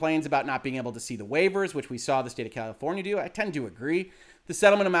here complains about not being able to see the waivers, which we saw the state of California do. I tend to agree. The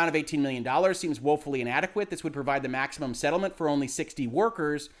settlement amount of $18 million seems woefully inadequate. This would provide the maximum settlement for only 60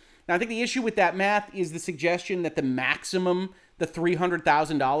 workers. Now, I think the issue with that math is the suggestion that the maximum, the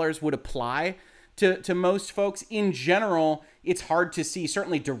 $300,000, would apply to most folks. In general, it's hard to see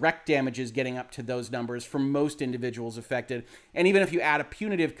certainly direct damages getting up to those numbers for most individuals affected. And even if you add a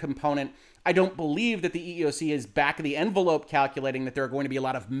punitive component, I don't believe that the EEOC is back of the envelope calculating that there are going to be a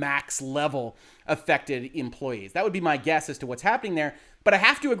lot of max level affected employees. That would be my guess as to what's happening there. But I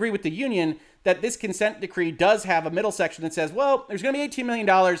have to agree with the union that this consent decree does have a middle section that says, well, there's going to be $18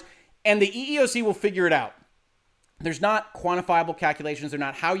 million and the EEOC will figure it out. There's not quantifiable calculations. They're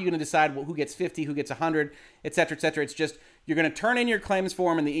not how you're going to decide who gets 50, who gets 100, et cetera, et cetera. It's just you're going to turn in your claims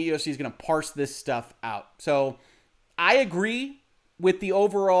form and the EEOC is going to parse this stuff out. So I agree with the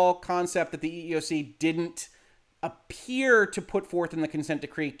overall concept that the EEOC didn't appear to put forth in the consent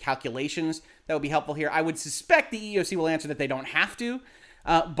decree calculations that would be helpful here. I would suspect the EEOC will answer that they don't have to,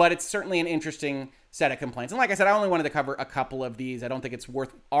 but it's certainly an interesting set of complaints. And like I said, I only wanted to cover a couple of these. I don't think it's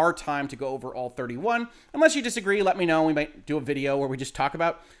worth our time to go over all 31. Unless you disagree, let me know. We might do a video where we just talk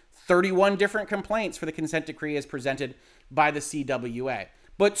about 31 different complaints for the consent decree as presented by the CWA.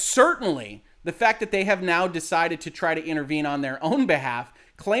 But certainly, the fact that they have now decided to try to intervene on their own behalf,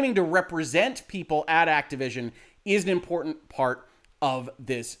 claiming to represent people at Activision, is an important part of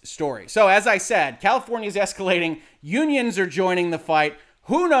this story. So as I said, California's escalating. Unions are joining the fight.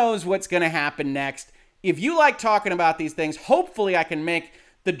 Who knows what's going to happen next? If you like talking about these things, hopefully I can make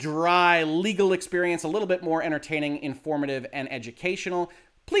the dry legal experience a little bit more entertaining, informative, and educational.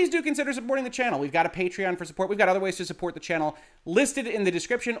 Please do consider supporting the channel. We've got a Patreon for support. We've got other ways to support the channel listed in the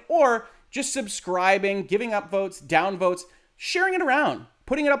description, or just subscribing, giving up votes, down votes, sharing it around,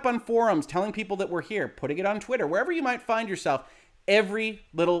 putting it up on forums, telling people that we're here, putting it on Twitter, wherever you might find yourself. Every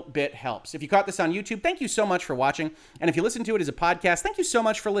little bit helps. If you caught this on YouTube, thank you so much for watching. And if you listen to it as a podcast, thank you so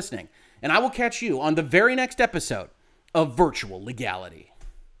much for listening. And I will catch you on the very next episode of Virtual Legality.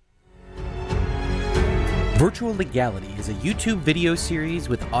 Virtual Legality is a YouTube video series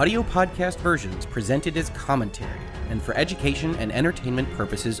with audio podcast versions presented as commentary and for education and entertainment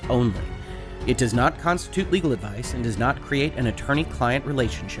purposes only. It does not constitute legal advice and does not create an attorney-client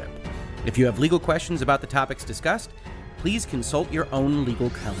relationship. If you have legal questions about the topics discussed, please consult your own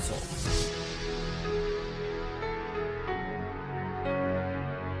legal counsel.